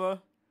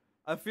K-drama?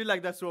 I feel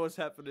like that's what was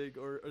happening,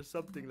 or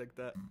something like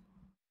that.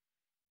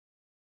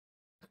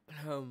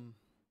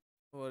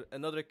 What,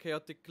 another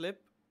chaotic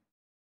clip?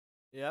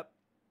 Yep.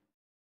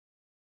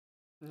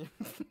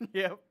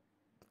 Yep.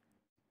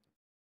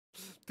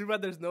 Too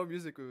bad there's no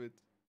music with it.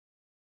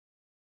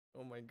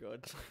 Oh my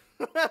god.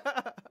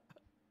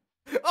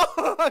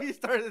 Oh, he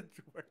started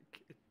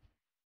twerking.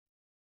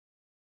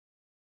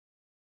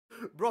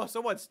 Bro,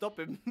 someone stop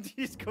him.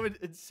 He's going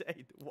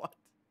insane. What?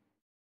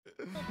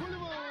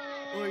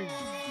 Oi.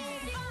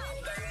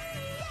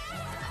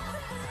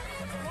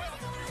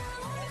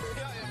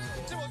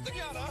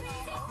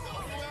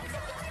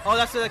 Oh,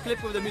 that's the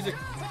clip with the music.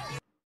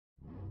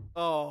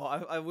 Oh,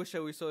 I wish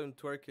we saw him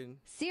twerking.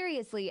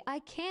 Seriously, I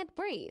can't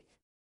breathe.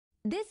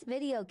 This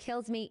video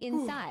kills me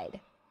inside.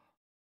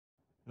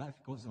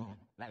 Life goes on,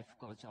 life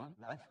goes on,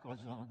 life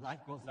goes on, life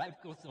goes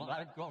on,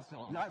 life goes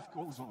on, life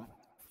goes on.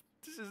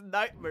 This is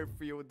nightmare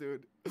for you,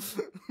 dude.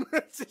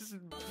 This is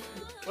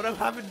when I'm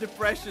having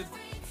depression.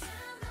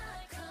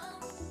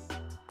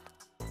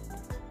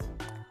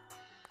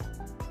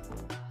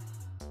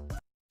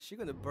 she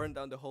gonna burn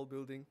down the whole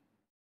building?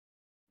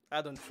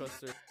 I don't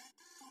trust her.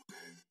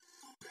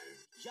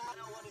 Y'all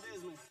know what it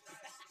is, man.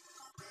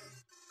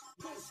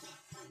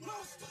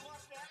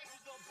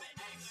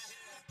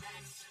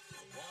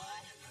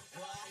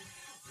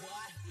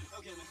 What?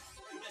 Okay, man.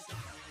 Let's go.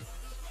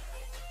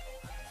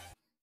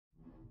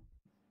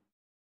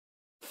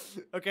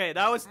 Okay,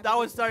 that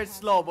was started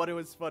slow, but it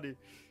was funny.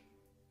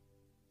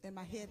 Then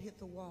my head hit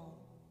the wall.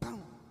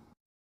 Boom.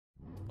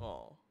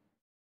 Oh.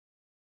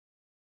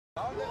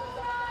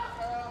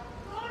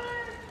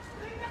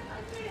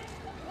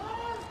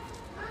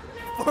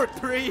 For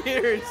 3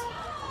 years.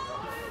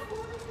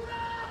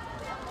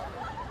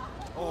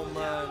 Oh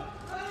man.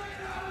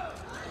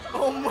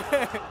 Oh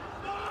man.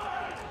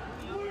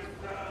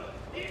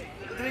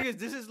 The thing is,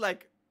 this is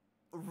like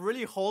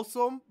really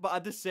wholesome, but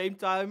at the same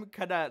time,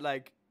 kinda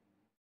like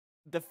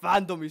the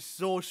fandom is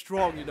so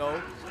strong, you know?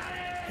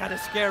 Kinda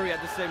scary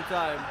at the same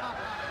time.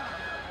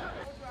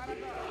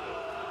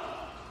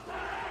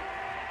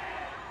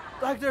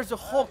 Like there's a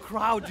whole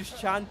crowd just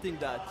chanting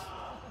that.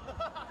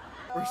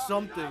 Or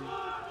something.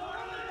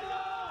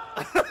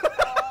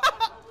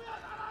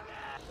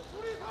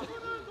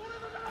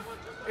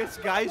 It's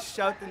guys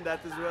shouting that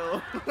as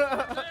well.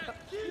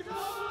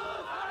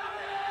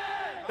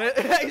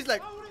 He's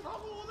like...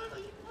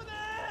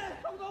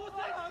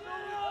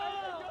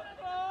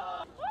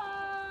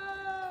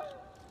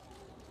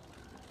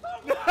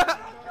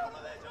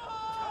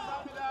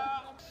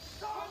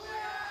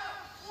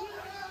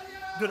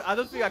 Dude, I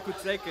don't think I could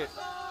take it.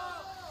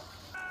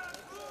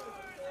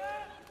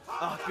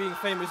 Being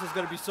famous is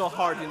gonna be so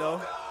hard, you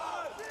know?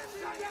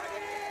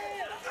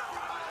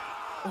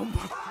 Oh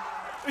my...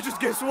 It just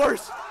gets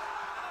worse!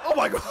 Oh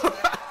my god!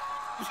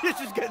 It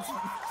just gets...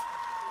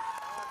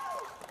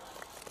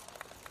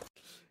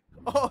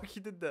 Oh, he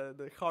did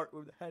the heart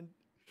with the hand.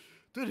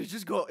 Dude, it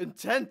just got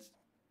intense!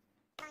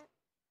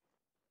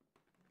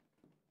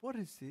 What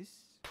is this?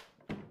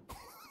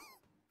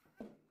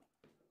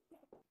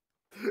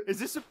 Is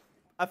this a...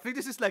 I think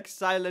this is like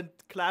silent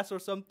class or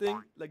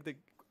something. Like the...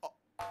 Oh.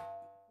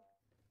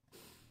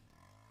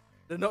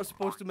 They're not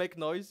supposed to make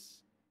noise.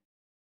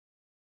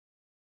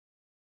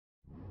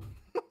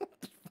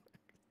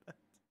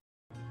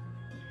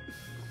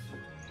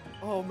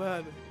 Oh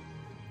man.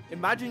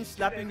 Imagine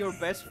slapping your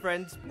best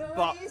friend's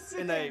butt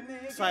in a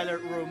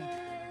silent room.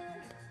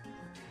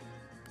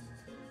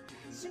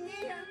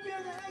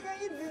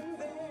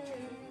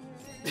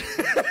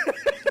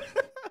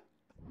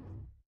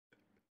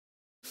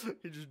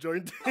 He just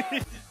joined.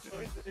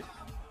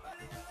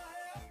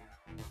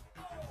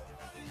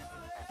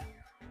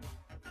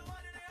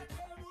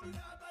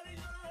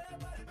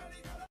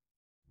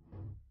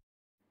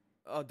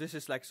 Oh, this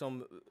is like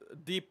some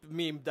deep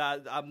meme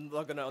that I'm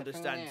not gonna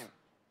understand.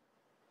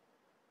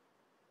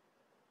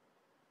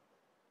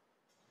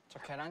 저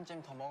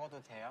계란찜 더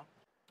먹어도 돼요?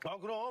 아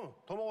그럼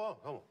더 먹어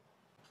형.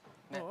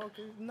 Oh,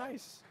 okay,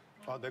 nice.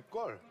 아 내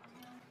걸.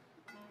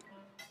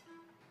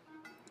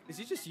 Is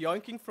he just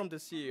yoinking from the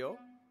CEO?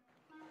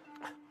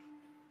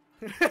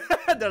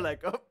 They're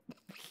like, oh,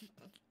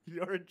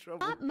 you're in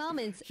trouble. Top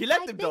moments. He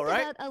left I him though, think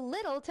right? about a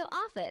little too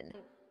often.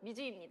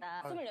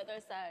 미주입니다.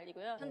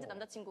 28살이고요. 현재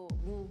남자친구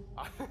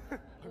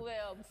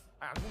무예요.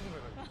 안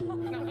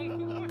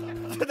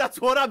궁금해.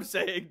 That's what I'm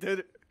saying,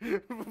 dude.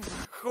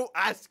 Who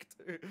asked?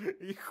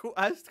 Who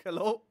asked?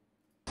 Hello?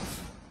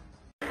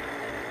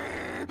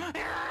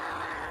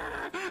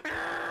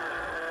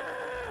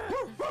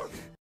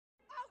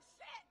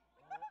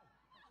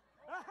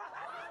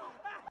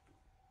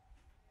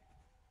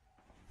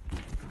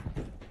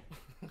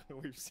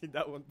 We've seen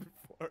that one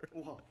before.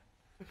 Wow.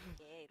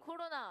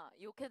 코로나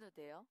욕해도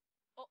돼요?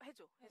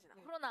 해줘, 혜진아.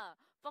 코로나,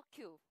 fuck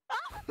you.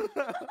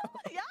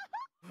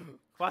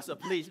 Kwasa,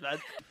 please,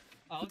 man.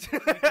 I'll also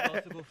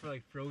go for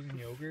like frozen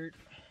yogurt.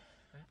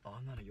 Oh,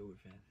 I'm not a yogurt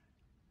fan.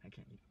 I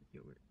can't eat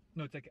yogurt.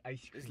 No, it's like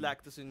ice cream. It's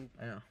lactose in.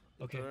 I know.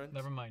 Okay, intolerant.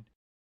 never mind.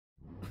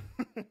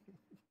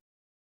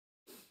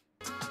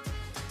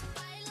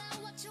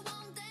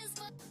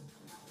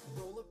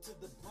 Roll up to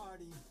the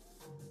party.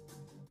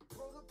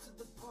 Roll up to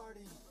the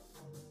party.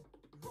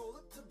 Roll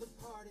up to the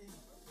party.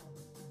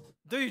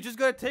 Dude, you just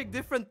gotta take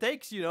different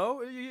takes, you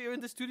know? You're in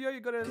the studio, you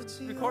gotta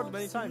record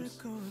many times.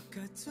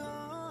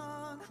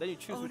 Then you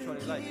choose which one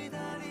you like.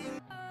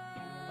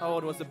 Oh,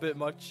 it was a bit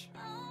much.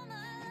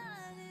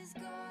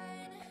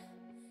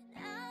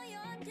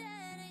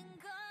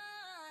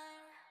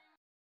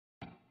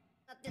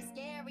 Nothing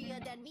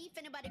scarier than me if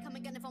anybody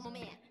coming gunning for my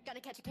man.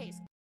 Gotta catch a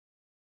case.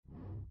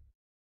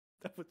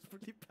 That was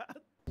really bad.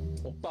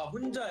 오빠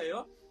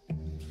혼자예요?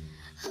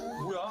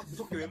 뭐야?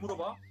 무섭게 왜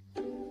물어봐?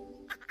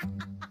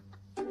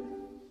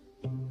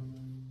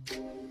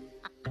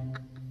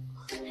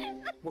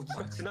 뭐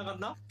누가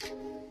지나갔나?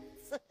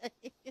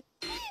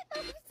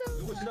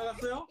 누구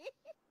지나갔어요?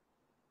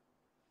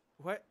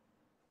 What?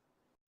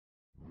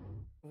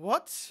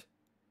 What?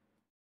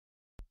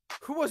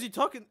 Who was he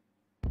talking?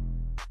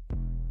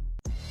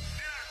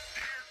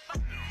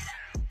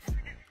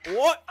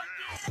 What?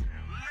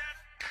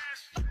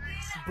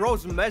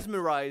 Bro's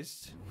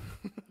mesmerized.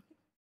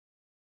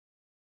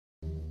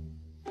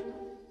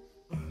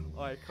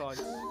 Oh, I can't.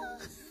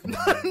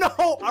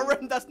 No,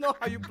 Aaron, that's not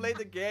how you play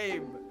the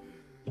game.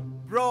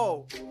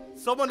 Bro,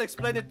 someone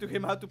explain it to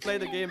him how to play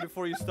the game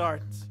before you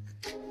start.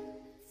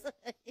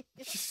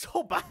 She's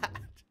so bad.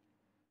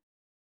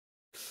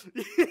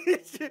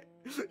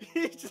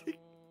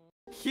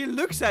 He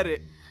looks at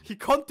it, he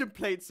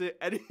contemplates it,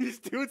 and he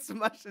still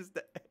smashes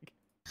the egg.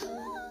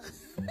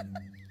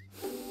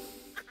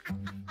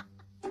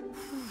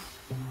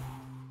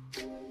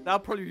 That'll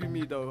probably be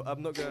me though,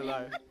 I'm not gonna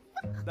lie.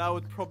 That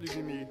would probably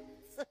be me.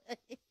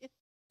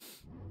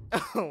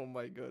 Oh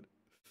my god.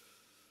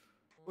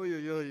 Oy,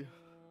 oy, oy.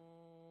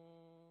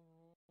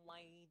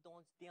 Why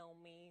don't tell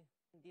me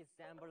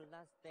December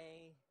last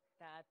day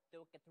that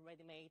to get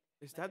ready made.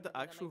 Is that the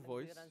actual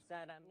voice?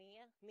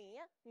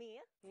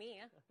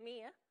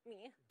 Mia.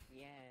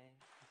 Yeah.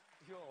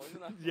 이거 어디서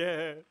났어?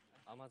 Yeah.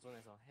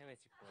 아마존에서 해외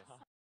직구했어.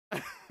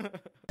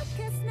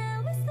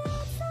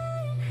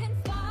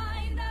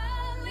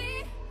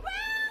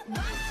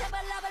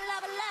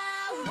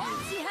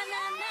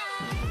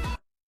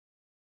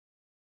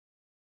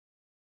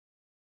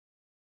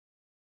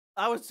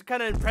 That was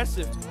kind of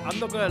impressive. I'm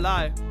not gonna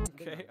lie.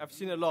 Okay, I've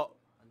seen a lot.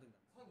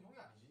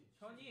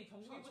 현이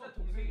정국이보다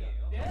동생이에요.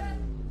 예?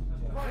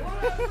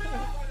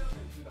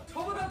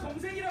 저보다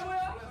동생이라고요?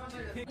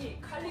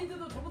 아니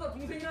칼리드도 저보다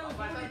동생이라는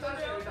말이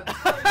있던데요?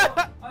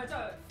 아,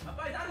 자,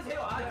 빨리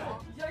따르세요.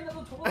 아,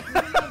 이자이나도 저보다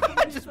동생이라는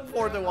소문이 Just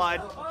pour the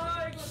wine.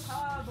 아, 이거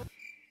다.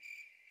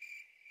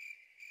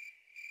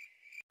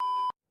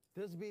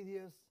 Does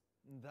BTS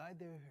dye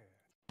their hair?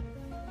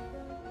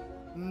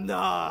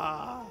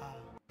 Nah.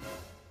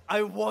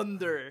 I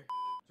wonder.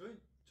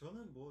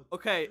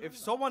 Okay, if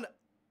someone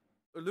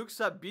looks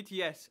at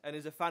BTS and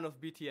is a fan of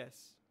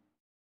BTS,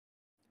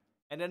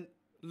 and then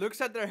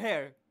looks at their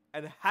hair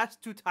and has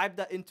to type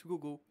that into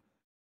Google,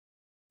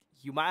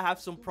 you might have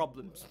some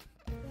problems.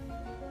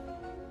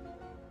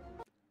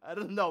 I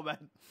don't know,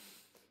 man.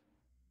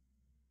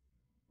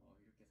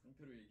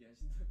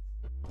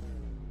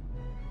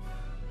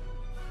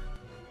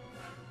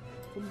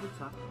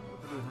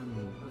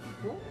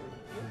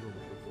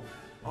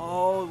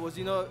 Oh, was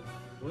he not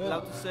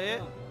allowed to say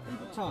it?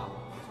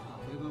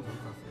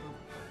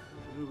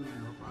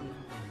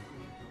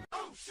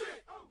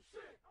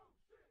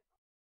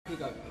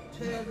 그러니까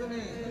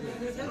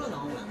최근에 새로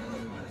나온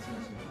라면을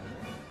말씀하시는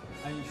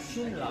거예요? 아니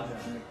쉰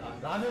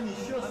라면. 라면이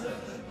쉬었어요.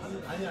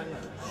 아니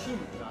쉰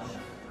라면.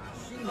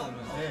 쉰 라면.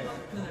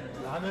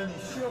 네. 라면이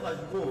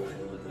쉬어가지고.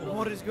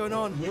 What is going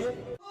on?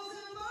 예?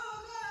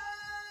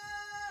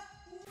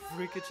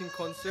 Free kitchen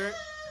concert.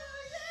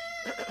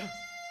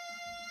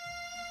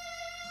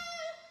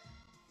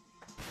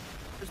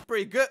 It's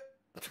pretty good.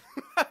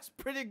 It's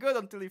pretty good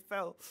until he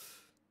fell.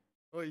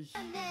 Oy.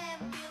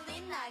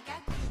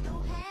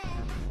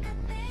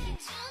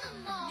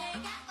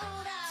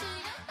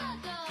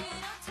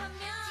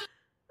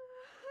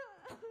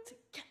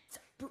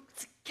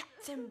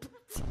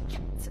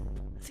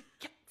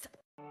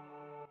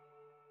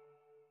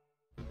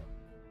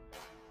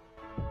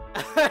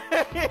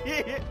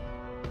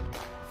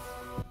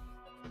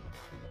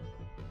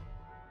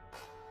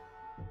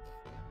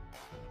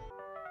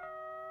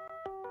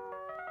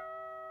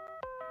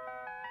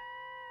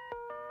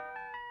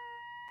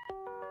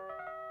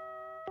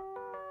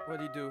 What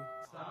do you do?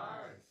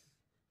 Stars.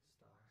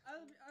 I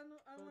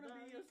want to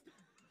be a star.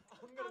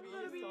 I'm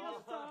gonna be a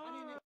star.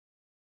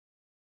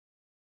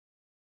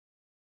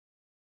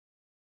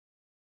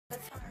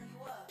 Turn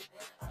you up.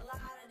 A lot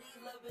of these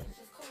little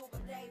bitches cool,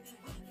 but they be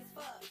weak as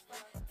fuck.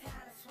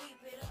 Time to sweep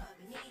it up,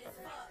 neat as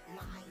fuck.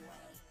 My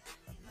way.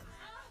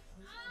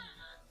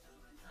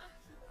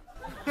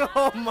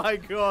 Oh my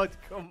god,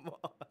 come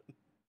on.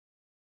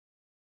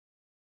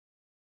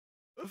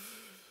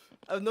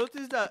 I've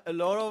noticed that a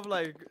lot of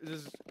like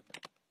just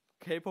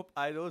K-pop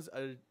idols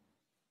are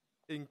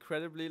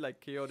incredibly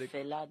like chaotic.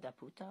 Fela da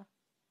puta?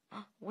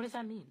 What does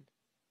that mean?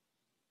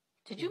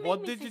 Did you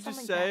What make me did you say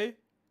just something say?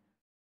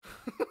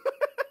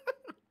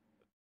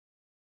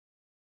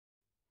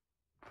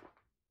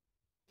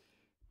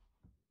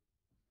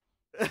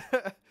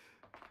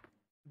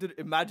 Dude,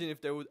 imagine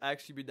if they would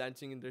actually be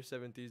dancing in their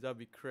 70s. That'd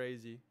be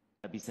crazy.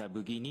 Bisa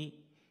begini,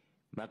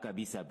 maka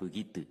bisa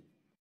begitu.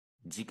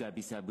 Jika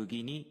bisa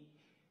begini,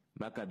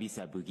 maka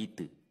bisa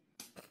begitu.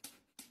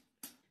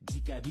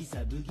 Jika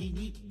bisa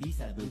begini,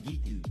 bisa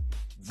begitu.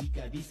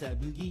 Jika bisa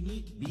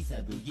begini,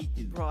 bisa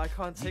begitu. Bro, I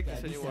can't take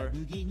this anymore. Jika bisa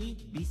begini,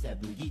 bisa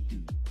begitu.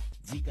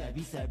 Jika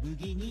bisa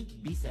begini,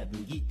 bisa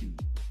begitu.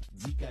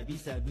 Jika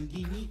bisa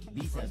begini,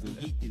 bisa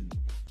begitu.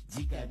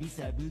 Jika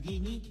bisa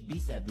begini,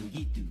 bisa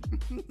begitu.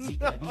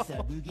 Jika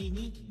bisa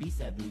begini,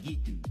 bisa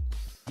begitu.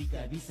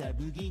 Jika bisa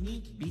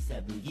begini,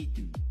 bisa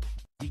begitu.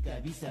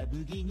 Jika bisa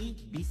begini,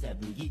 bisa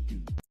begitu.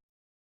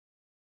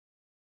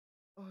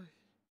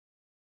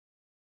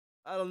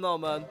 I don't know,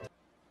 man.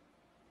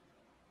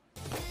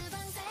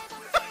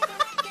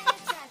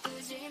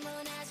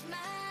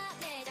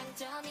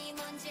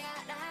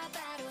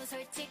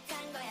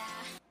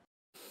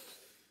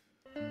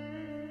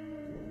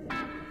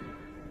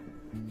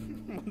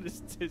 What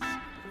is this?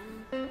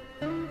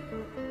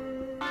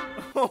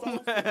 Oh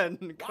man,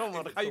 come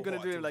on, how you gonna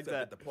do it like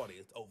that? The party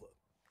is over.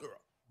 Girl,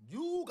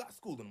 you got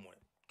school in the morning.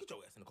 Get your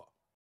ass in the car.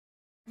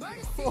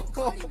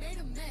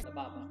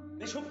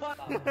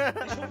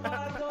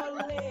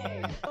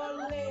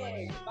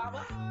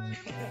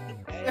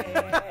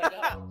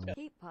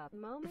 K-pop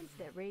moments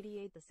that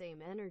radiate the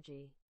same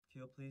energy.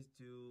 Can you please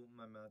do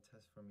my math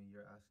test for me?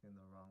 You're asking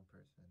the wrong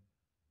person.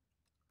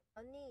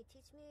 언니,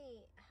 teach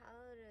me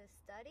how to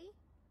study?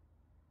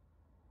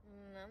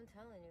 I'm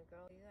telling you,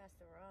 girl, you asked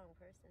the wrong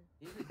person.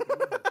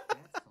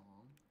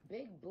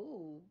 Big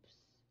boobs.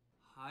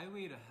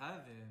 Highway to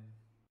Heaven.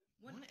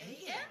 1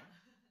 a.m.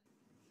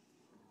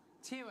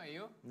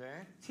 TMI요?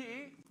 네.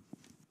 T.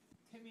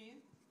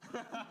 태민.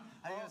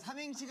 아니요,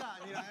 삼행시가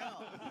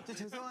아니라요. 저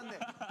죄송한데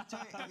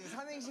저희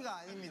삼행시가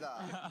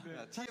아닙니다.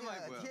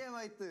 TMI 뭐야?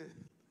 TMI 뜻.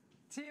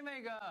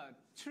 TMI가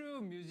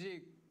True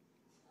Music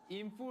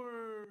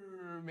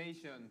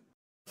Information.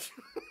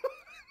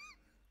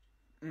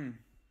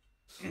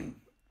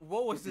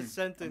 What was the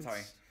sentence? I'm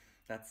sorry.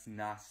 That's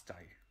nasty.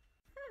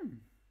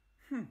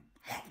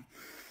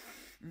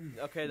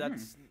 Okay,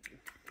 that's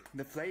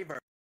the flavor.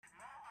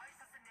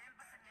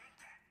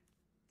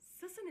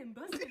 Sussin and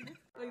bussin'.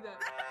 Like that.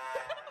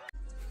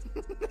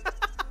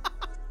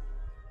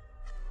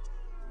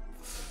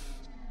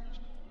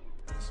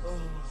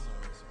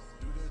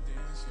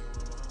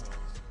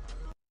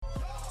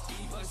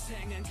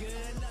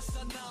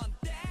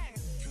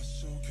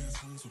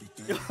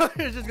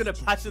 You're just gonna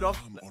patch it off.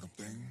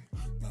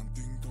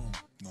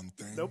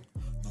 Nope.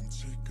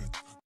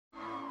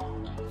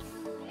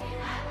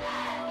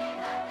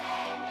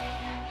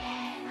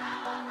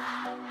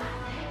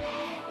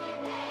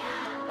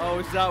 Oh,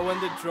 is that when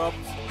they dropped?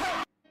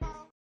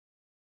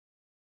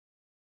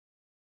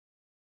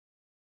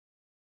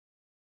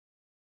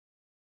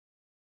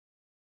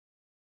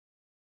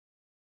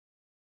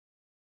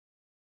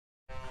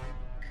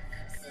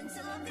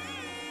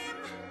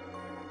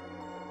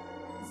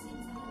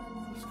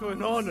 What's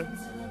going on?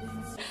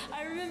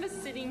 I remember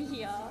sitting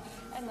here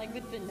and like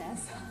with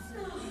Vanessa.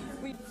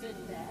 With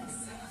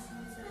Vanessa.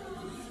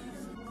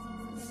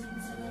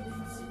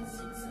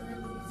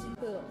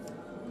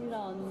 유라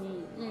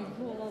언니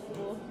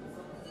그래가지고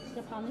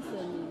진짜 반했어요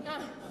언니.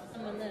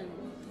 그러면은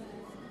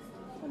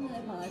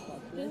첫눈에 반할 것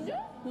같아. 진짜?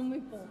 너무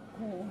예뻐.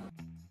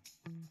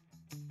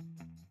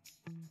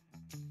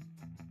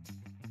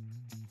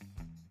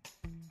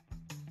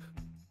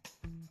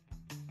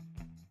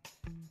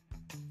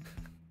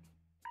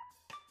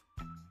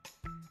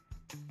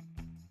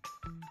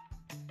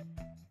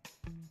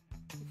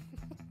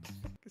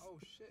 Oh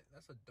shit,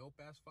 that's a dope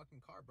ass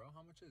fucking car, bro.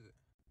 How much is it?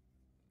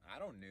 I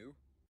don't know.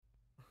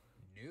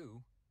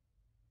 New?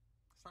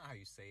 That's not how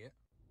you say it.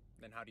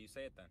 Then how do you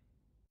say it then?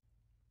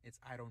 It's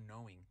I don't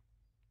knowing.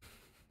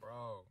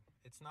 Bro,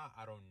 it's not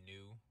I don't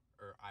knew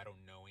or I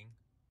don't knowing.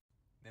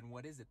 Then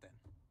what is it then?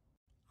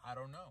 I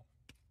don't know.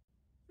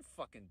 You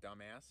fucking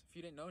dumbass. If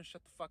you didn't know,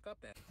 shut the fuck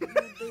up then. You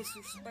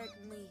disrespect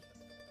me.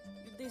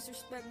 You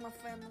disrespect my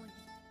family.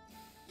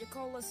 You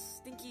call us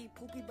stinky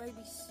poopy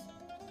babies.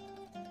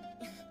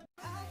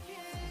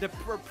 The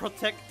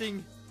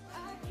protecting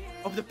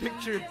of the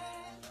picture.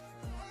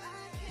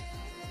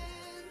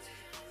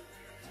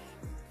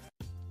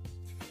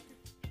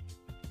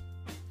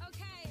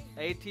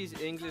 Okay.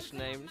 80s English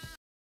names.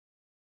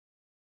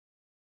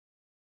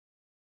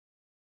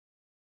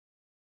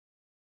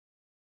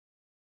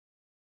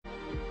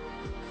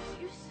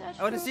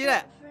 I want to see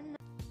that.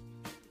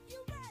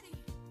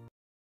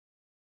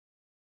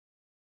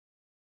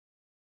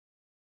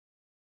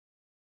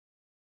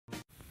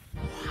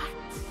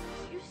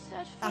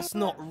 That's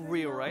not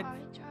real, right?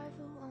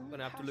 I'm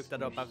gonna have to look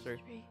that up after.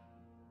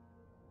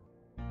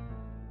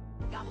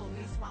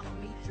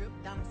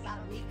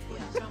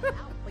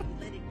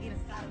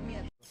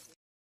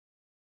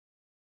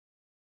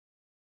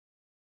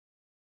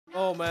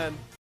 Oh man.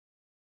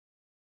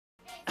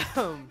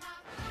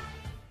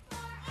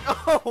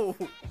 Oh!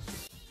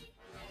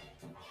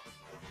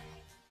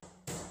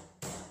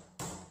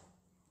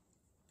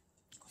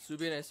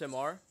 Subin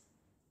SMR.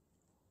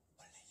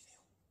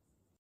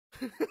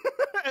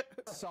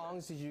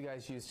 Songs did you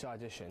guys use to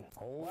audition?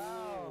 Oh,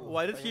 wow.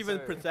 Why did he even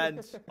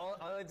pretend? All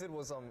I did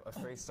was a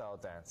freestyle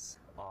dance.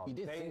 You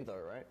did sing though,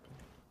 right?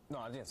 No,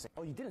 I didn't sing.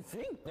 Oh, you didn't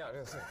sing? Yeah, I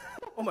didn't sing.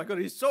 Oh my god,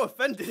 he's so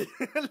offended.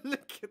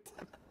 Look at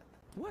that.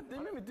 What? They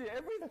made me do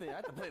everything. I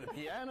had to play the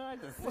piano, I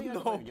had to sing, I had to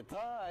play the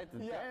guitar, I had to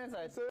dance,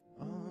 I had to...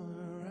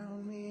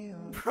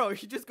 Bro,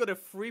 he just got a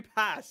free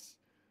pass.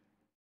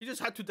 He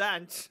just had to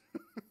dance.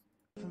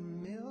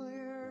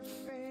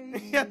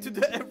 He had to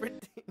do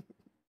everything.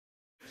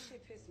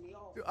 Shit pissed me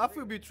off. I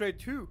feel betrayed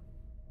too.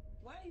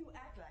 Why do you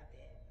act like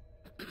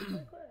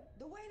that?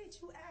 The way that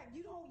you act,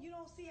 you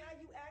don't see how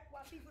you act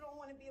why people don't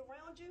want to be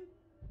around you?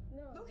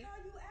 No. Look how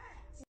you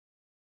act.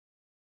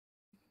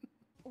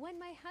 When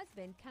my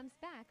husband comes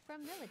back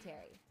from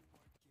military.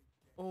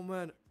 Oh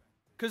man.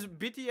 Cause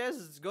BTS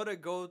is gotta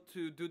go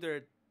to do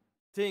their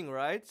thing,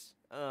 right?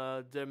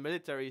 Their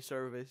military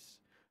service.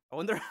 I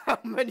wonder how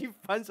many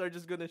fans are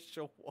just gonna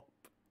show up.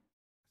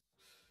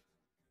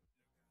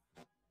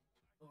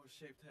 Oh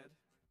shaped head.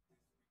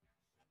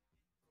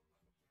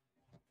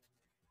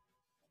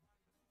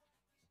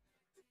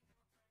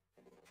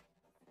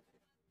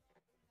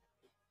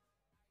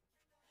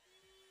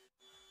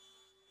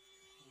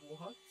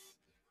 What?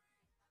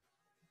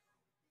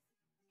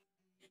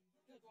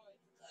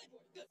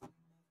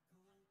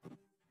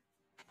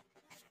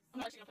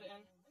 I'm actually gonna put it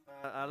in.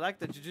 I like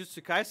the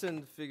Jujutsu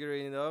Kaisen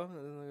figurine though.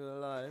 I'm not gonna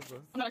lie, bro.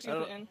 I'm actually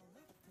gonna put it in.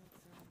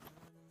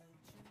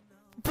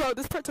 Bro,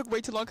 this part took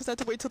way too long because I had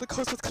to wait till the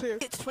coast was clear.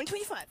 It's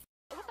 2025.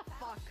 What the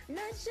fuck?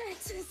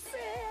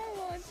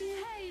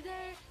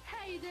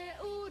 Hey there,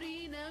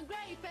 우리는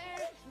Great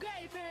Bear,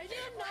 you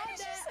know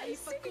that.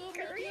 If I could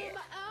make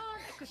my own,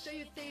 I could show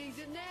you things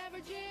you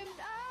never dreamed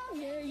of.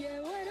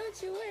 Yeah, why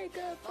don't you wake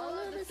up all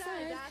of a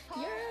sudden?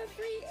 You're a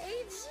free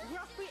agent.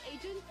 You're a free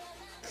agent.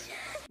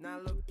 Now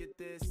look at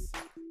this.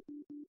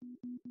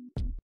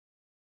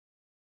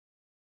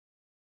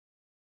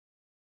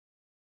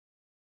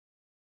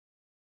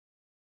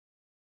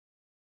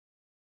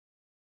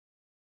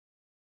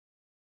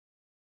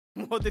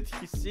 What did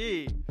he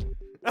see?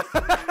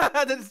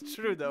 That's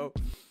true though.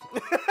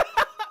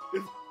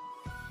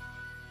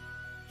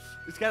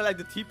 It's kind of like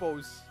the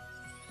T-pose.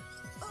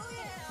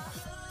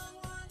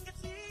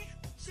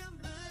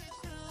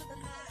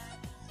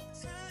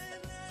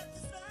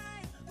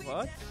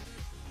 What?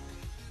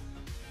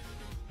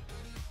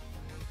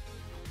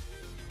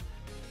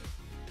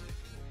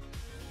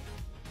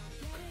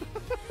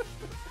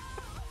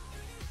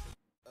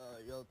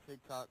 Yo,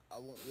 TikTok, I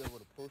won't be able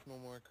to post no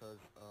more because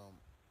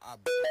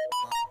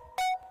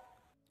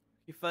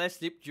He fell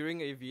asleep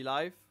during a V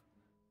live.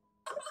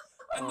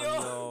 Oh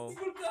no.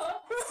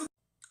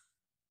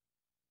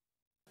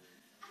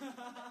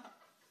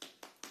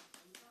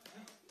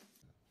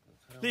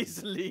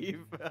 Please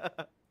leave.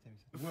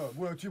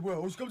 뭐야 뒤에 뭐야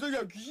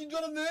깜짝이야 귀신 줄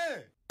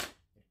알았네.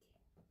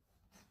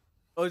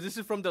 Oh, this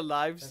is from the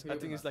lives. I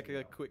think it's like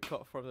a quick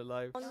cut from the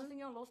lives. I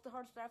lost the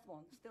hard staff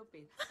one.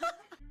 Stupid.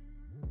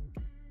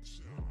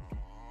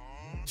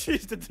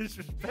 Jeez, the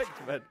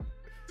disrespect, man.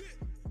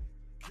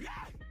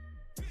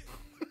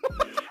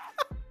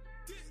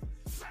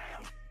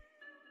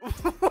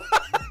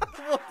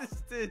 What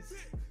is this?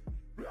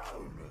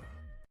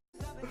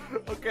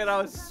 Okay, that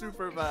was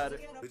super bad.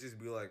 They just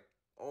be like,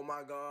 oh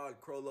my god,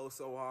 Crollo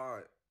so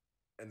hard.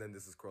 And then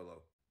this is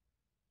Crollo.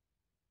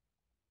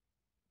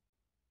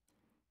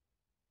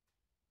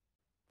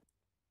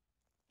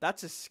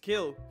 That's a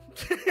skill.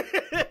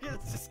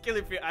 It's a skill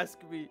if you ask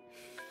me.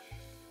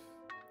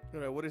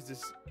 Alright, what is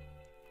this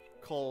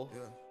call?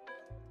 Yeah.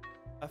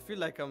 I feel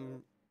like I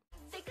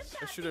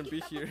shouldn't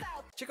be here.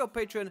 Check out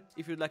Patreon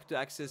if you'd like to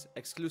access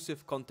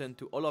exclusive content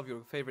to all of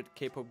your favorite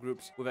K-pop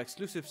groups with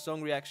exclusive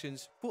song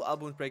reactions, full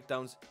album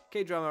breakdowns,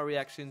 K-drama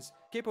reactions,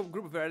 K-pop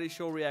group variety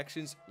show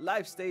reactions,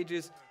 live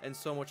stages, and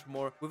so much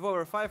more. With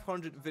over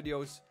 500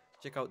 videos,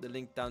 check out the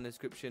link down in the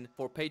description.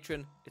 For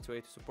Patreon, it's a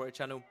way to support the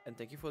channel, and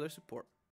thank you for their support.